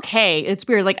 I'm okay. It's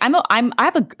weird. Like I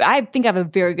think I have a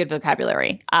very good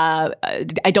vocabulary. I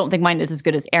don't think mine is as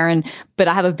good as Aaron, but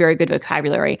I have a very good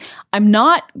vocabulary. I'm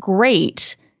not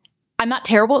great. I'm not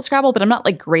terrible at Scrabble, but I'm not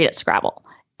like great at Scrabble.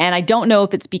 And I don't know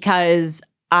if it's because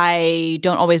I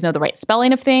don't always know the right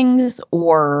spelling of things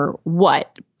or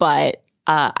what, but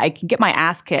I can get my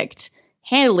ass kicked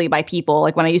handily by people.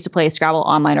 Like when I used to play Scrabble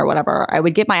online or whatever, I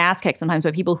would get my ass kicked sometimes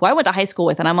by people who I went to high school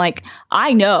with. And I'm like,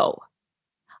 I know,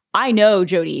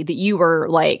 Jody, that you were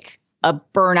like a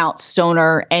burnout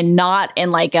stoner and not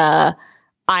in like a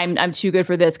I'm too good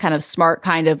for this kind of smart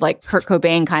kind of like Kurt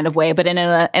Cobain kind of way, but in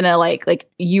a like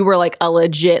you were like a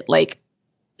legit like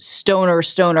stoner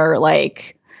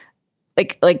like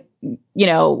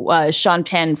Sean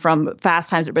Penn from Fast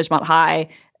Times at Ridgemont High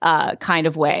kind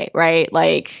of way, right?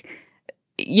 Like,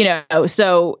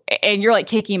 so, and you're like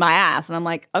kicking my ass. And I'm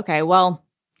like, okay, well,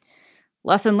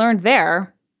 lesson learned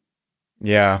there.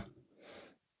 Yeah.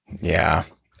 I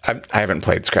haven't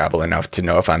played Scrabble enough to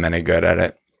know if I'm any good at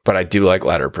it, but I do like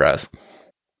letterpress.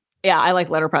 Yeah, I like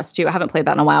letterpress too. I haven't played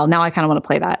that in a while. Now I kind of want to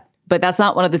play that. But that's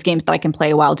not one of those games that I can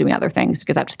play while doing other things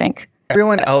because I have to think.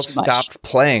 Everyone else stopped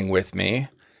playing with me.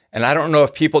 And I don't know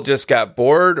if people just got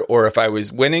bored or if I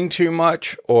was winning too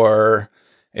much or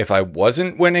if I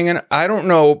wasn't winning. And I don't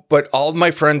know, but all of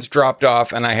my friends dropped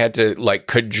off and I had to like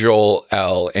cajole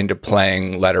L into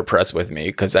playing letterpress with me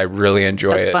because I really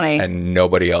enjoy it. Funny. And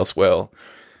nobody else will.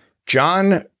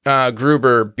 John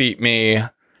Gruber beat me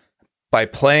by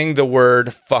playing the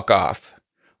word fuck off,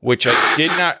 which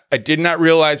I did not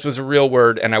realize was a real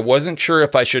word. And I wasn't sure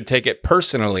if I should take it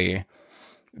personally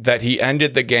that he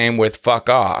ended the game with fuck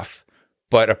off,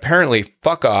 but apparently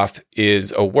fuck off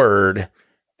is a word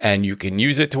and you can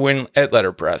use it to win at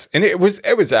Letterpress. And it was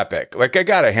epic. Like, I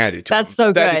gotta hand it to That's him.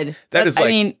 so good. That is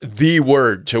the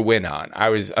word to win on. I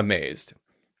was amazed.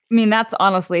 I mean, that's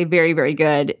honestly very, very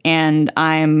good. And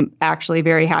I'm actually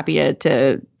very happy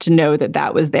to know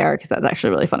that was there, because that's actually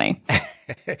really funny.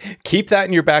 Keep that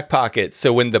in your back pocket.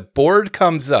 So when the board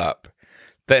comes up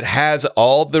that has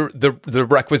all the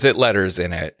requisite letters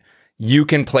in it, you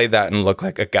can play that and look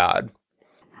like a god.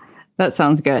 That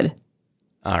sounds good.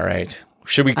 All right.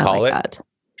 Should we call it? That.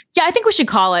 Yeah, I think we should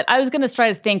call it. I was going to try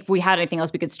to think if we had anything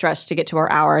else we could stretch to get to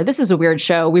our hour. This is a weird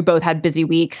show. We both had busy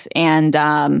weeks, and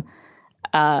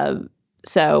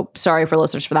so sorry for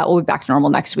listeners for that. We'll be back to normal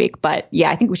next week. But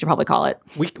yeah, I think we should probably call it.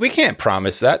 We can't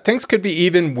promise that. Things could be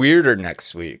even weirder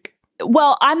next week.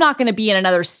 Well, I'm not going to be in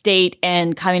another state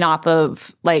and coming off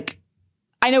of, like,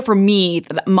 I know for me,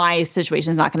 my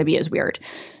situation is not going to be as weird.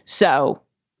 So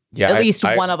yeah, at least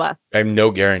one of us. I have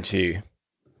no guarantee.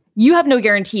 You have no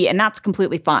guarantee, and that's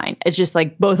completely fine. It's just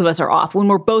like both of us are off. When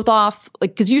we're both off,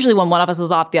 like, because usually when one of us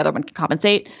is off, the other one can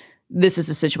compensate. This is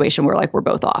a situation where, like, we're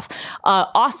both off.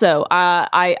 Also,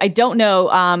 I don't know.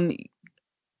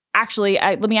 Actually,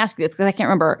 let me ask you this, because I can't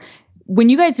remember. When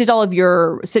you guys did all of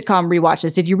your sitcom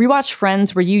rewatches, did you rewatch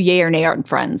Friends? Were you yay or nay on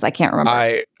Friends? I can't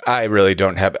remember. I really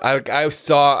don't have.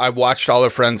 I watched all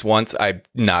of Friends once. I'm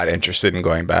not interested in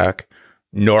going back,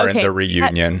 nor in the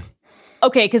reunion.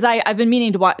 Okay, because I've been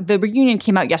meaning to watch. The reunion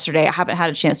came out yesterday. I haven't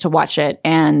had a chance to watch it,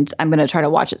 and I'm going to try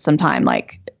to watch it sometime,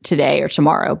 like today or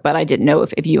tomorrow. But I didn't know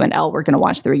if you and Elle were going to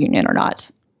watch the reunion or not.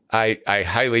 I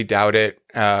highly doubt it.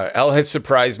 Elle has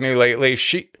surprised me lately.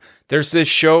 There's this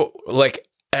show, like,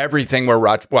 everything we're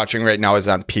watching right now is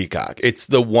on Peacock. It's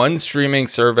the one streaming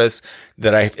service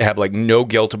that I have, like, no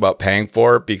guilt about paying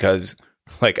for, because,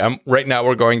 like, right now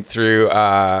we're going through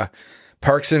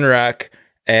Parks and Rec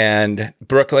and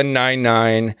Brooklyn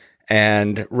Nine-Nine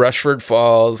and Rushford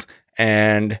Falls,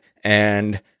 and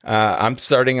I'm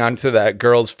starting onto that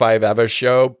Girls 5 Eva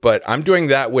show, but I'm doing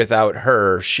that without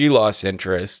her. She lost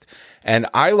interest, and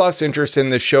I lost interest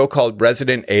in the show called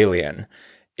Resident Alien.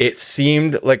 It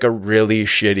seemed like a really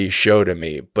shitty show to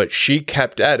me, but she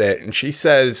kept at it, and she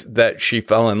says that she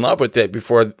fell in love with it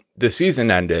before the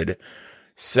season ended.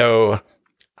 So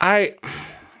I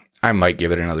might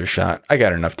give it another shot. I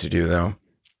got enough to do, though.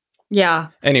 Yeah.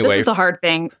 Anyway, this is the hard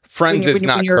thing. Friends is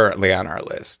not currently on our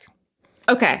list.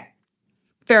 Okay.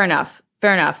 Fair enough.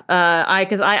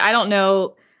 Because I don't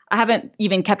know. I haven't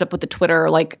even kept up with the Twitter,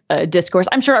 like, discourse.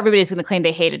 I'm sure everybody's going to claim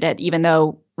they hated it, even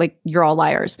though, like, you're all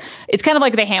liars. It's kind of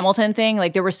like the Hamilton thing.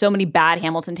 Like, there were so many bad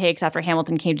Hamilton takes after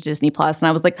Hamilton came to Disney Plus, and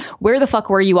I was like, where the fuck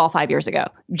were you all 5 years ago?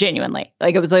 Genuinely.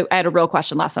 Like, it was like, I had a real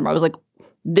question last summer. I was like,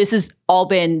 this has all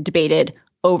been debated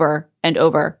over and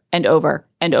over and over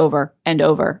and over and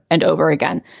over and over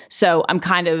again. So I'm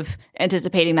kind of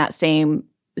anticipating that same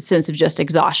sense of just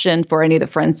exhaustion for any of the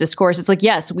Friends discourse. It's like,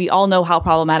 yes, we all know how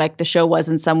problematic the show was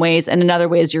in some ways, and in other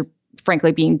ways you're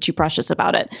frankly being too precious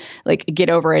about it. Like, get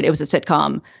over it. It was a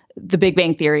sitcom. The Big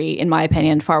Bang Theory, in my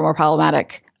opinion, far more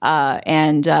problematic,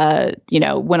 and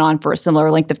went on for a similar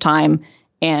length of time,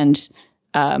 and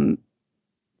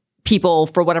people,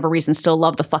 for whatever reason, still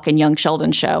love the fucking Young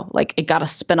Sheldon show. Like, it got a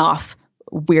spinoff,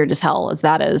 weird as hell as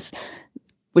that is,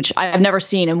 which I've never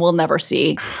seen and will never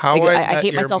see. How I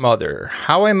hate myself.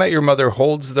 How I Met Your Mother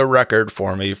holds the record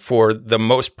for me for the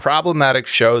most problematic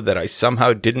show that I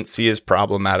somehow didn't see as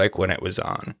problematic when it was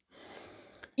on.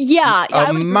 Yeah,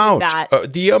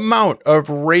 The amount of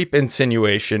rape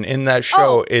insinuation in that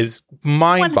show is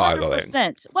mind-boggling.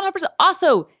 100%.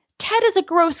 Also, Ted is a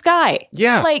gross guy.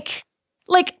 Yeah. Like,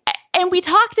 and we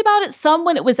talked about it some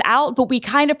when it was out, but we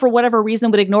kind of, for whatever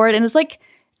reason, would ignore it. And it's like,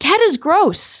 Ted is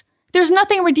gross. There's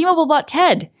nothing redeemable about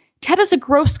Ted. Ted is a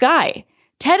gross guy.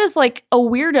 Ted is like a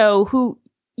weirdo who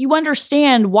you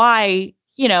understand why,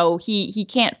 he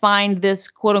can't find this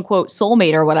quote unquote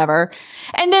soulmate or whatever.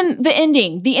 And then the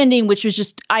ending, which was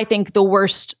just, I think, the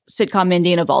worst sitcom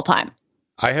ending of all time.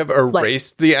 I have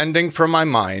erased the ending from my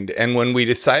mind. And when we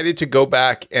decided to go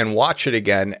back and watch it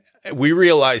again, we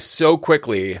realized so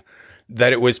quickly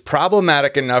that it was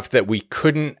problematic enough that we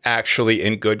couldn't actually,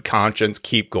 in good conscience,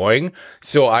 keep going.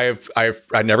 So I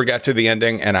never got to the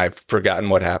ending, and I've forgotten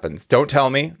what happens. Don't tell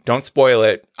me. Don't spoil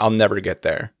it. I'll never get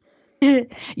there.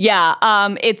 Yeah.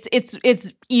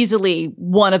 It's easily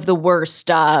one of the worst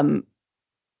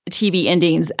TV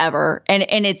endings ever, and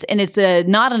it's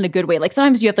not in a good way. Like,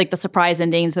 sometimes you have, like, the surprise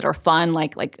endings that are fun,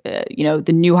 like the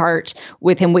Newhart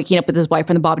with him waking up with his wife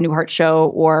from the Bob Newhart show,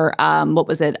 or what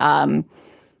was it?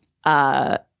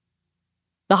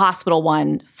 the hospital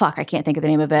one. Fuck, I can't think of the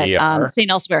name of it. ER?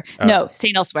 St. Elsewhere. No,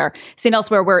 St. Elsewhere. St.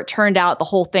 Elsewhere, where it turned out the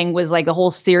whole thing was like the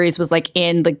whole series was like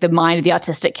in like the mind of the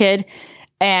autistic kid,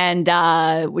 and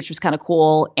which was kind of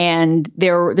cool. And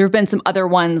there have been some other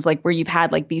ones like where you've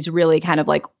had like these really kind of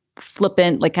like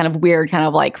flippant, like kind of weird, kind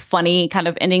of like funny kind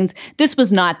of endings. This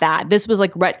was not that. This was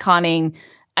like retconning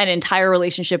an entire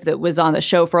relationship that was on the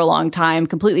show for a long time,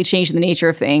 completely changing the nature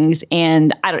of things.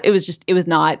 And it was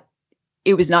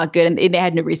not good. And they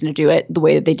had no reason to do it the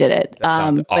way that they did it. That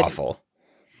sounds awful.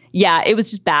 Yeah, it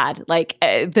was just bad. Like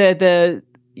it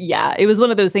was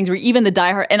one of those things where even the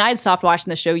diehard, and I had stopped watching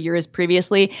the show years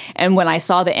previously. And when I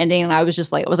saw the ending, I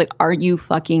was like, are you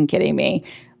fucking kidding me?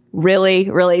 Really?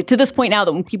 Really? To this point now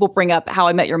that when people bring up How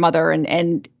I Met Your Mother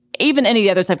and even any of the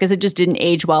other stuff, because it just didn't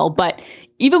age well. But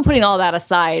even putting all that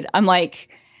aside, I'm like,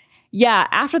 yeah,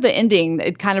 after the ending,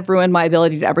 it kind of ruined my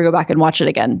ability to ever go back and watch it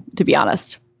again, to be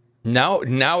honest. Now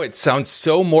it sounds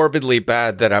so morbidly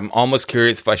bad that I'm almost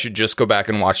curious if I should just go back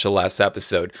and watch the last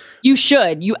episode. You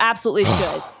should. You absolutely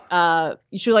should.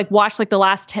 You should like watch like the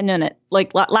last 10 minutes,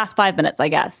 like last 5 minutes, I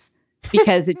guess,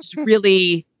 because it's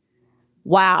really,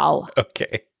 wow.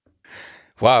 Okay.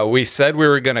 Wow, we said we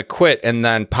were going to quit and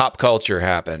then pop culture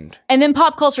happened. And then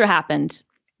pop culture happened.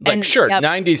 Like, and, sure,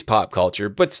 90s pop culture,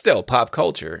 but still pop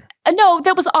culture. No,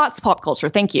 that was aughts pop culture.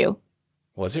 Thank you.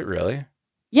 Was it really?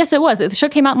 Yes, it was. The show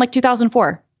came out in like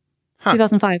 2004,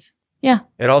 2005. Yeah.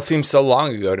 It all seems so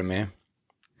long ago to me.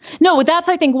 No, that's,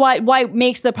 I think, why it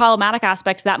makes the problematic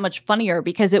aspects that much funnier,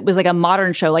 because it was like a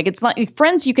modern show. Like, it's not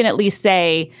Friends, you can at least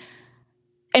say.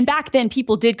 And back then,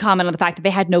 people did comment on the fact that they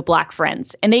had no black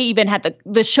friends. And they even had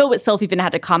the show itself even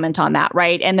had to comment on that,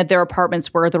 right? And that their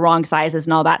apartments were the wrong sizes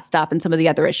and all that stuff and some of the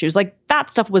other issues. Like, that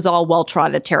stuff was all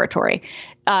well-trodden territory,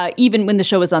 even when the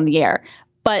show was on the air.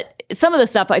 But some of the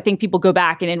stuff, I think people go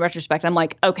back and in retrospect, I'm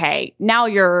like, okay, now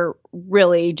you're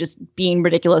really just being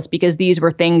ridiculous, because these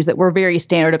were things that were very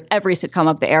standard of every sitcom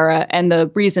of the era. And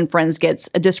the reason Friends gets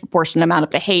a disproportionate amount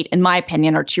of the hate, in my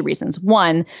opinion, are two reasons.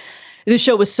 One, the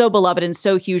show was so beloved and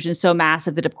so huge and so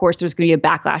massive that, of course, there's going to be a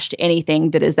backlash to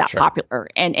anything that is that popular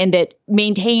and that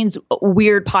maintains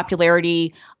weird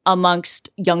popularity amongst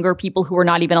younger people who were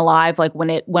not even alive, like when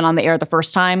it went on the air the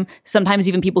first time. Sometimes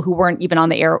even people who weren't even on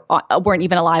the air, weren't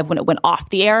even alive when it went off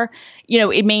the air. You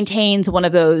know, it maintains one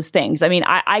of those things. I mean,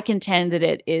 I contend that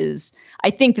it is. I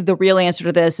think that the real answer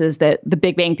to this is that The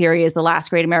Big Bang Theory is the last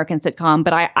great American sitcom.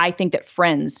 But I think that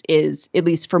Friends is, at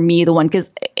least for me, the one, because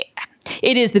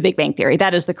it is The Big Bang Theory.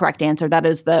 That is the correct answer. That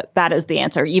is the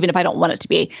answer, even if I don't want it to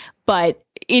be. But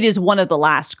it is one of the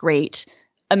last great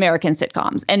American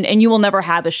sitcoms. And you will never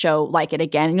have a show like it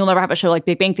again. And you'll never have a show like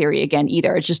Big Bang Theory again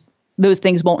either. It's just those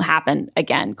things won't happen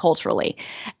again culturally.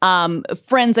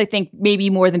 Friends, I think maybe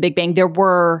more than Big Bang, there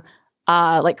were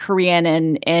like Korean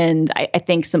and I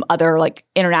think some other like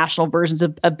international versions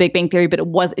of Big Bang Theory, but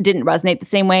it didn't resonate the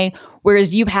same way.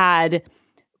 Whereas you've had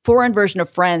foreign version of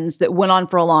Friends that went on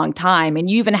for a long time. And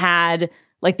you even had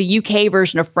like the UK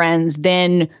version of Friends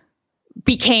then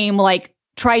became like,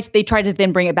 they tried to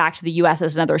then bring it back to the US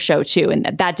as another show too. And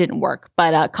that didn't work,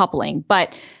 but Coupling,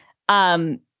 but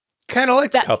kind of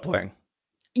like Coupling.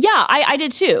 Yeah, I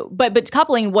did too. But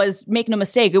Coupling was, make no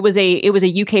mistake, it was a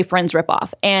UK Friends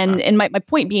ripoff. And my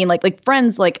point being like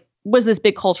Friends, like, was this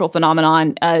big cultural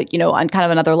phenomenon, on kind of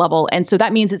another level. And so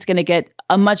that means it's going to get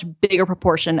a much bigger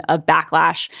proportion of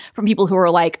backlash from people who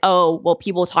are like, oh, well,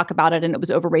 people talk about it and it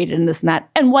was overrated and this and that.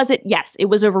 And was it? Yes, it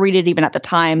was overrated even at the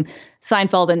time.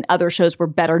 Seinfeld and other shows were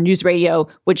better. News Radio,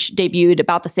 which debuted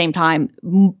about the same time,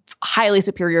 highly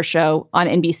superior show on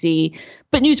NBC.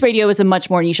 But News Radio is a much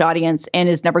more niche audience and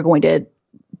is never going to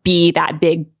be that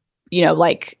big,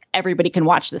 like everybody can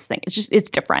watch this thing.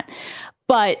 It's different.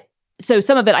 But so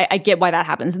some of it, I get why that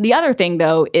happens. And the other thing,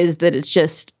 though, is that it's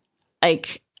just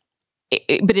like,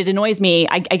 but it annoys me.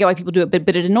 I get why people do it,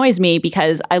 but it annoys me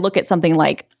because I look at something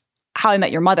like How I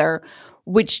Met Your Mother,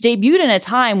 which debuted in a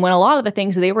time when a lot of the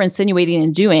things that they were insinuating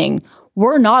and doing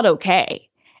were not okay.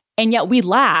 And yet we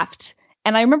laughed.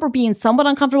 And I remember being somewhat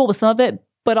uncomfortable with some of it,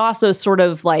 but also sort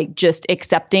of like just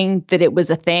accepting that it was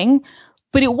a thing.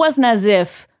 But it wasn't as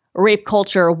if rape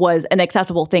culture was an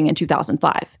acceptable thing in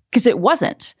 2005, because it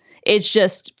wasn't. It's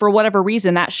just, for whatever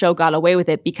reason, that show got away with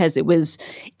it because it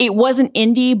wasn't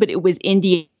indie, but it was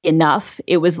indie enough.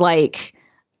 It was like,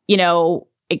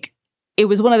 it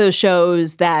was one of those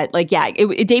shows that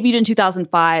it debuted in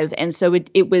 2005. And so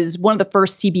it was one of the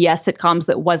first CBS sitcoms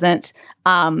that wasn't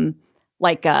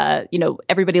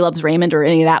Everybody Loves Raymond or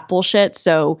any of that bullshit.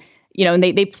 So, and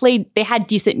they had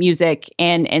decent music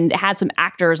and had some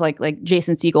actors like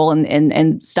Jason Segel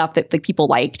and stuff that people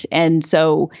liked. And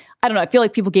so I don't know, I feel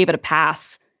like people gave it a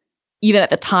pass even at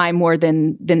the time more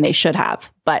than they should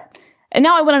have. And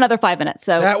now I went another 5 minutes.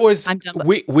 So that was I'm done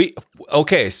with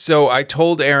okay. So I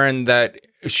told Erin that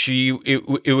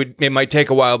it might take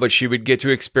a while, but she would get to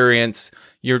experience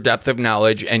your depth of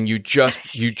knowledge, and you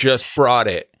just brought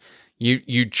it.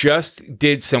 You just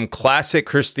did some classic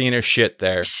Christina shit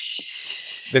there.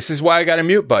 This is why I got a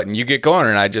mute button. You get going,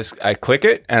 and I click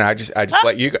it, and I just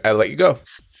let you go.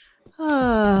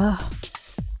 All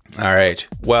right.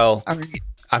 Well, all right.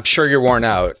 I'm sure you're worn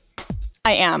out.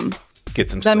 I am. Get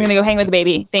some sleep. So I'm going to go hang with the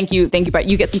baby. Thank you, Brett.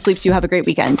 You get some sleep, so you have a great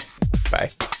weekend. Bye.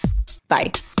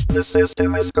 Bye. The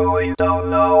system is going down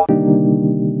now.